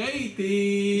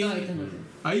שהייתי, לא היית נודר.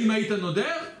 האם היית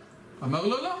נודר? אמר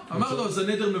לו לא. אמר לו, אז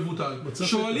הנדר מבוטל.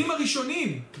 שואלים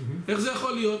הראשונים, איך זה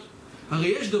יכול להיות? הרי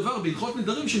יש דבר בהלכות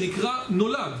נדרים שנקרא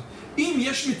נולד. אם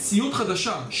יש מציאות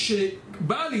חדשה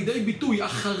שבאה לידי ביטוי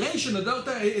אחרי שנדרת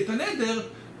את הנדר,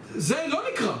 זה לא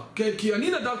נקרא, כי אני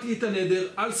נדרתי את הנדר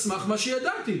על סמך מה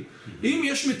שידעתי. אם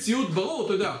יש מציאות, ברור,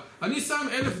 אתה יודע, אני שם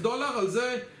 $1,000 על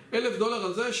זה, $1,000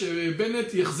 על זה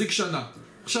שבנט יחזיק שנה.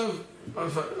 עכשיו,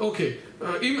 אוקיי,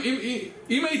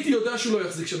 אם הייתי יודע שהוא לא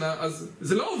יחזיק שנה, אז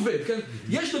זה לא עובד, כן?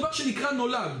 יש דבר שנקרא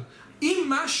נולד. אם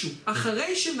משהו,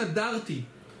 אחרי שנדרתי,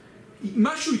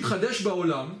 משהו התחדש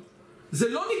בעולם, זה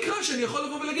לא נקרא שאני יכול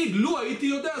לבוא ולהגיד, לו הייתי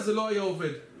יודע, זה לא היה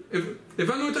עובד.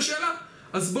 הבנו את השאלה?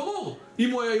 אז ברור, אם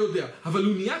הוא היה יודע. אבל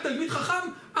הוא נהיה תלמיד חכם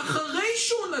אחרי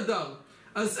שהוא נדר.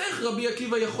 אז איך רבי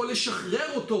עקיבא יכול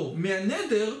לשחרר אותו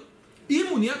מהנדר אם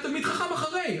הוא נהיה תלמיד חכם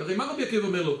אחרי? הרי מה רבי עקיבא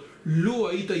אומר לו? לו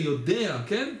היית יודע,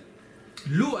 כן?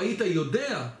 לו היית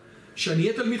יודע שאני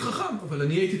אהיה תלמיד חכם, אבל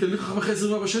אני הייתי תלמיד חכם אחרי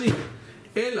 24 שנים.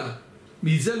 אלא,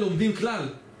 מזה לומדים כלל,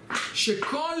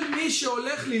 שכל מי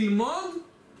שהולך ללמוד,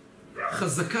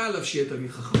 חזקה עליו שיהיה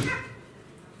תלמיד חכם.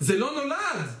 זה לא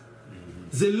נולד.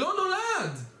 זה לא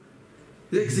נולד.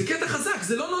 זה קטע חזק,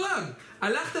 זה לא נולד.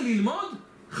 הלכת ללמוד,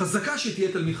 חזקה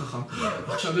שתהיה תלמיד חכם.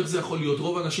 עכשיו, איך זה יכול להיות?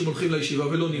 רוב האנשים הולכים לישיבה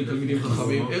ולא נהיים תלמידים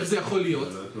חכמים. איך זה יכול להיות?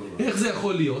 איך זה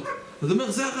יכול להיות? זאת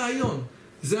אומרת, זה הרעיון.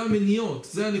 זה המניעות,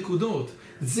 זה הנקודות.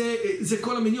 זה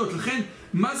כל המניעות. לכן,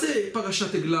 מה זה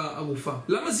פרשת עגלה ערופה?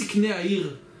 למה זקני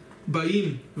העיר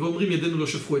באים ואומרים ידינו לא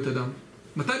שפכו את הדם?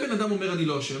 מתי בן אדם אומר אני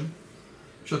לא אשם?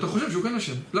 שאתה חושב שהוא כן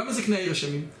אשם. למה זקני העיר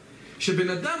אשמים? שבן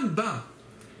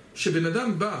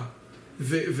אדם בא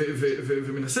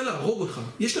ומנסה להרוג אותך,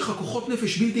 יש לך כוחות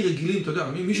נפש בלתי רגילים, אתה יודע,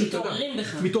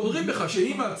 מתעוררים בך,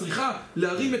 שאמא צריכה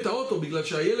להרים את האוטו בגלל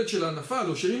שהילד שלה נפל,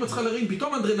 או שאמא צריכה להרים,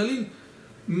 פתאום אדרנלין,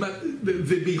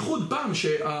 ובייחוד פעם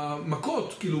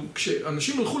שהמכות, כאילו,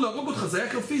 כשאנשים הלכו להרוג אותך, זה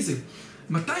היה קרב פיזי.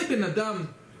 מתי בן אדם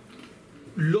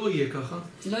לא יהיה ככה?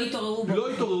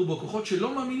 לא יתעוררו בו, כוחות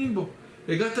שלא מאמינים בו.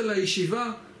 הגעת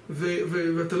לישיבה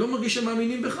ואתה לא מרגיש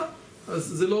שמאמינים בך, אז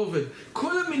זה לא עובד.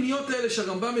 כל המניעות האלה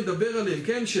שהרמב"ם מדבר עליהן,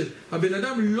 כן, שהבן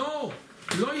אדם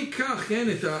לא ייקח, כן,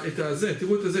 את הזה,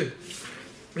 תראו את הזה.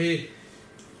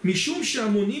 משום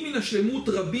שהמונים מן השלמות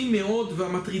רבים מאוד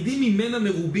והמטרידים ממנה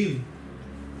מרובים.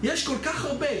 יש כל כך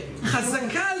הרבה.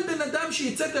 חזקה על בן אדם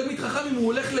שיצא תלמיד חכם אם הוא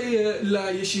הולך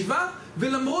לישיבה,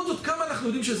 ולמרות זאת כמה אנחנו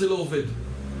יודעים שזה לא עובד.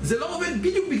 זה לא עובד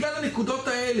בדיוק בגלל הנקודות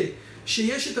האלה,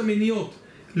 שיש את המניעות.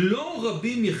 לא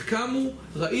רבים יחכמו,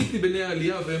 ראיתי בני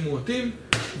העלייה והם מועטים.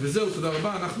 וזהו, תודה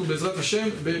רבה. אנחנו בעזרת השם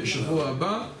בשבוע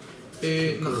הבא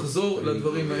נחזור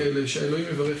לדברים האלה. שהאלוהים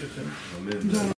יברך אתכם. אמן.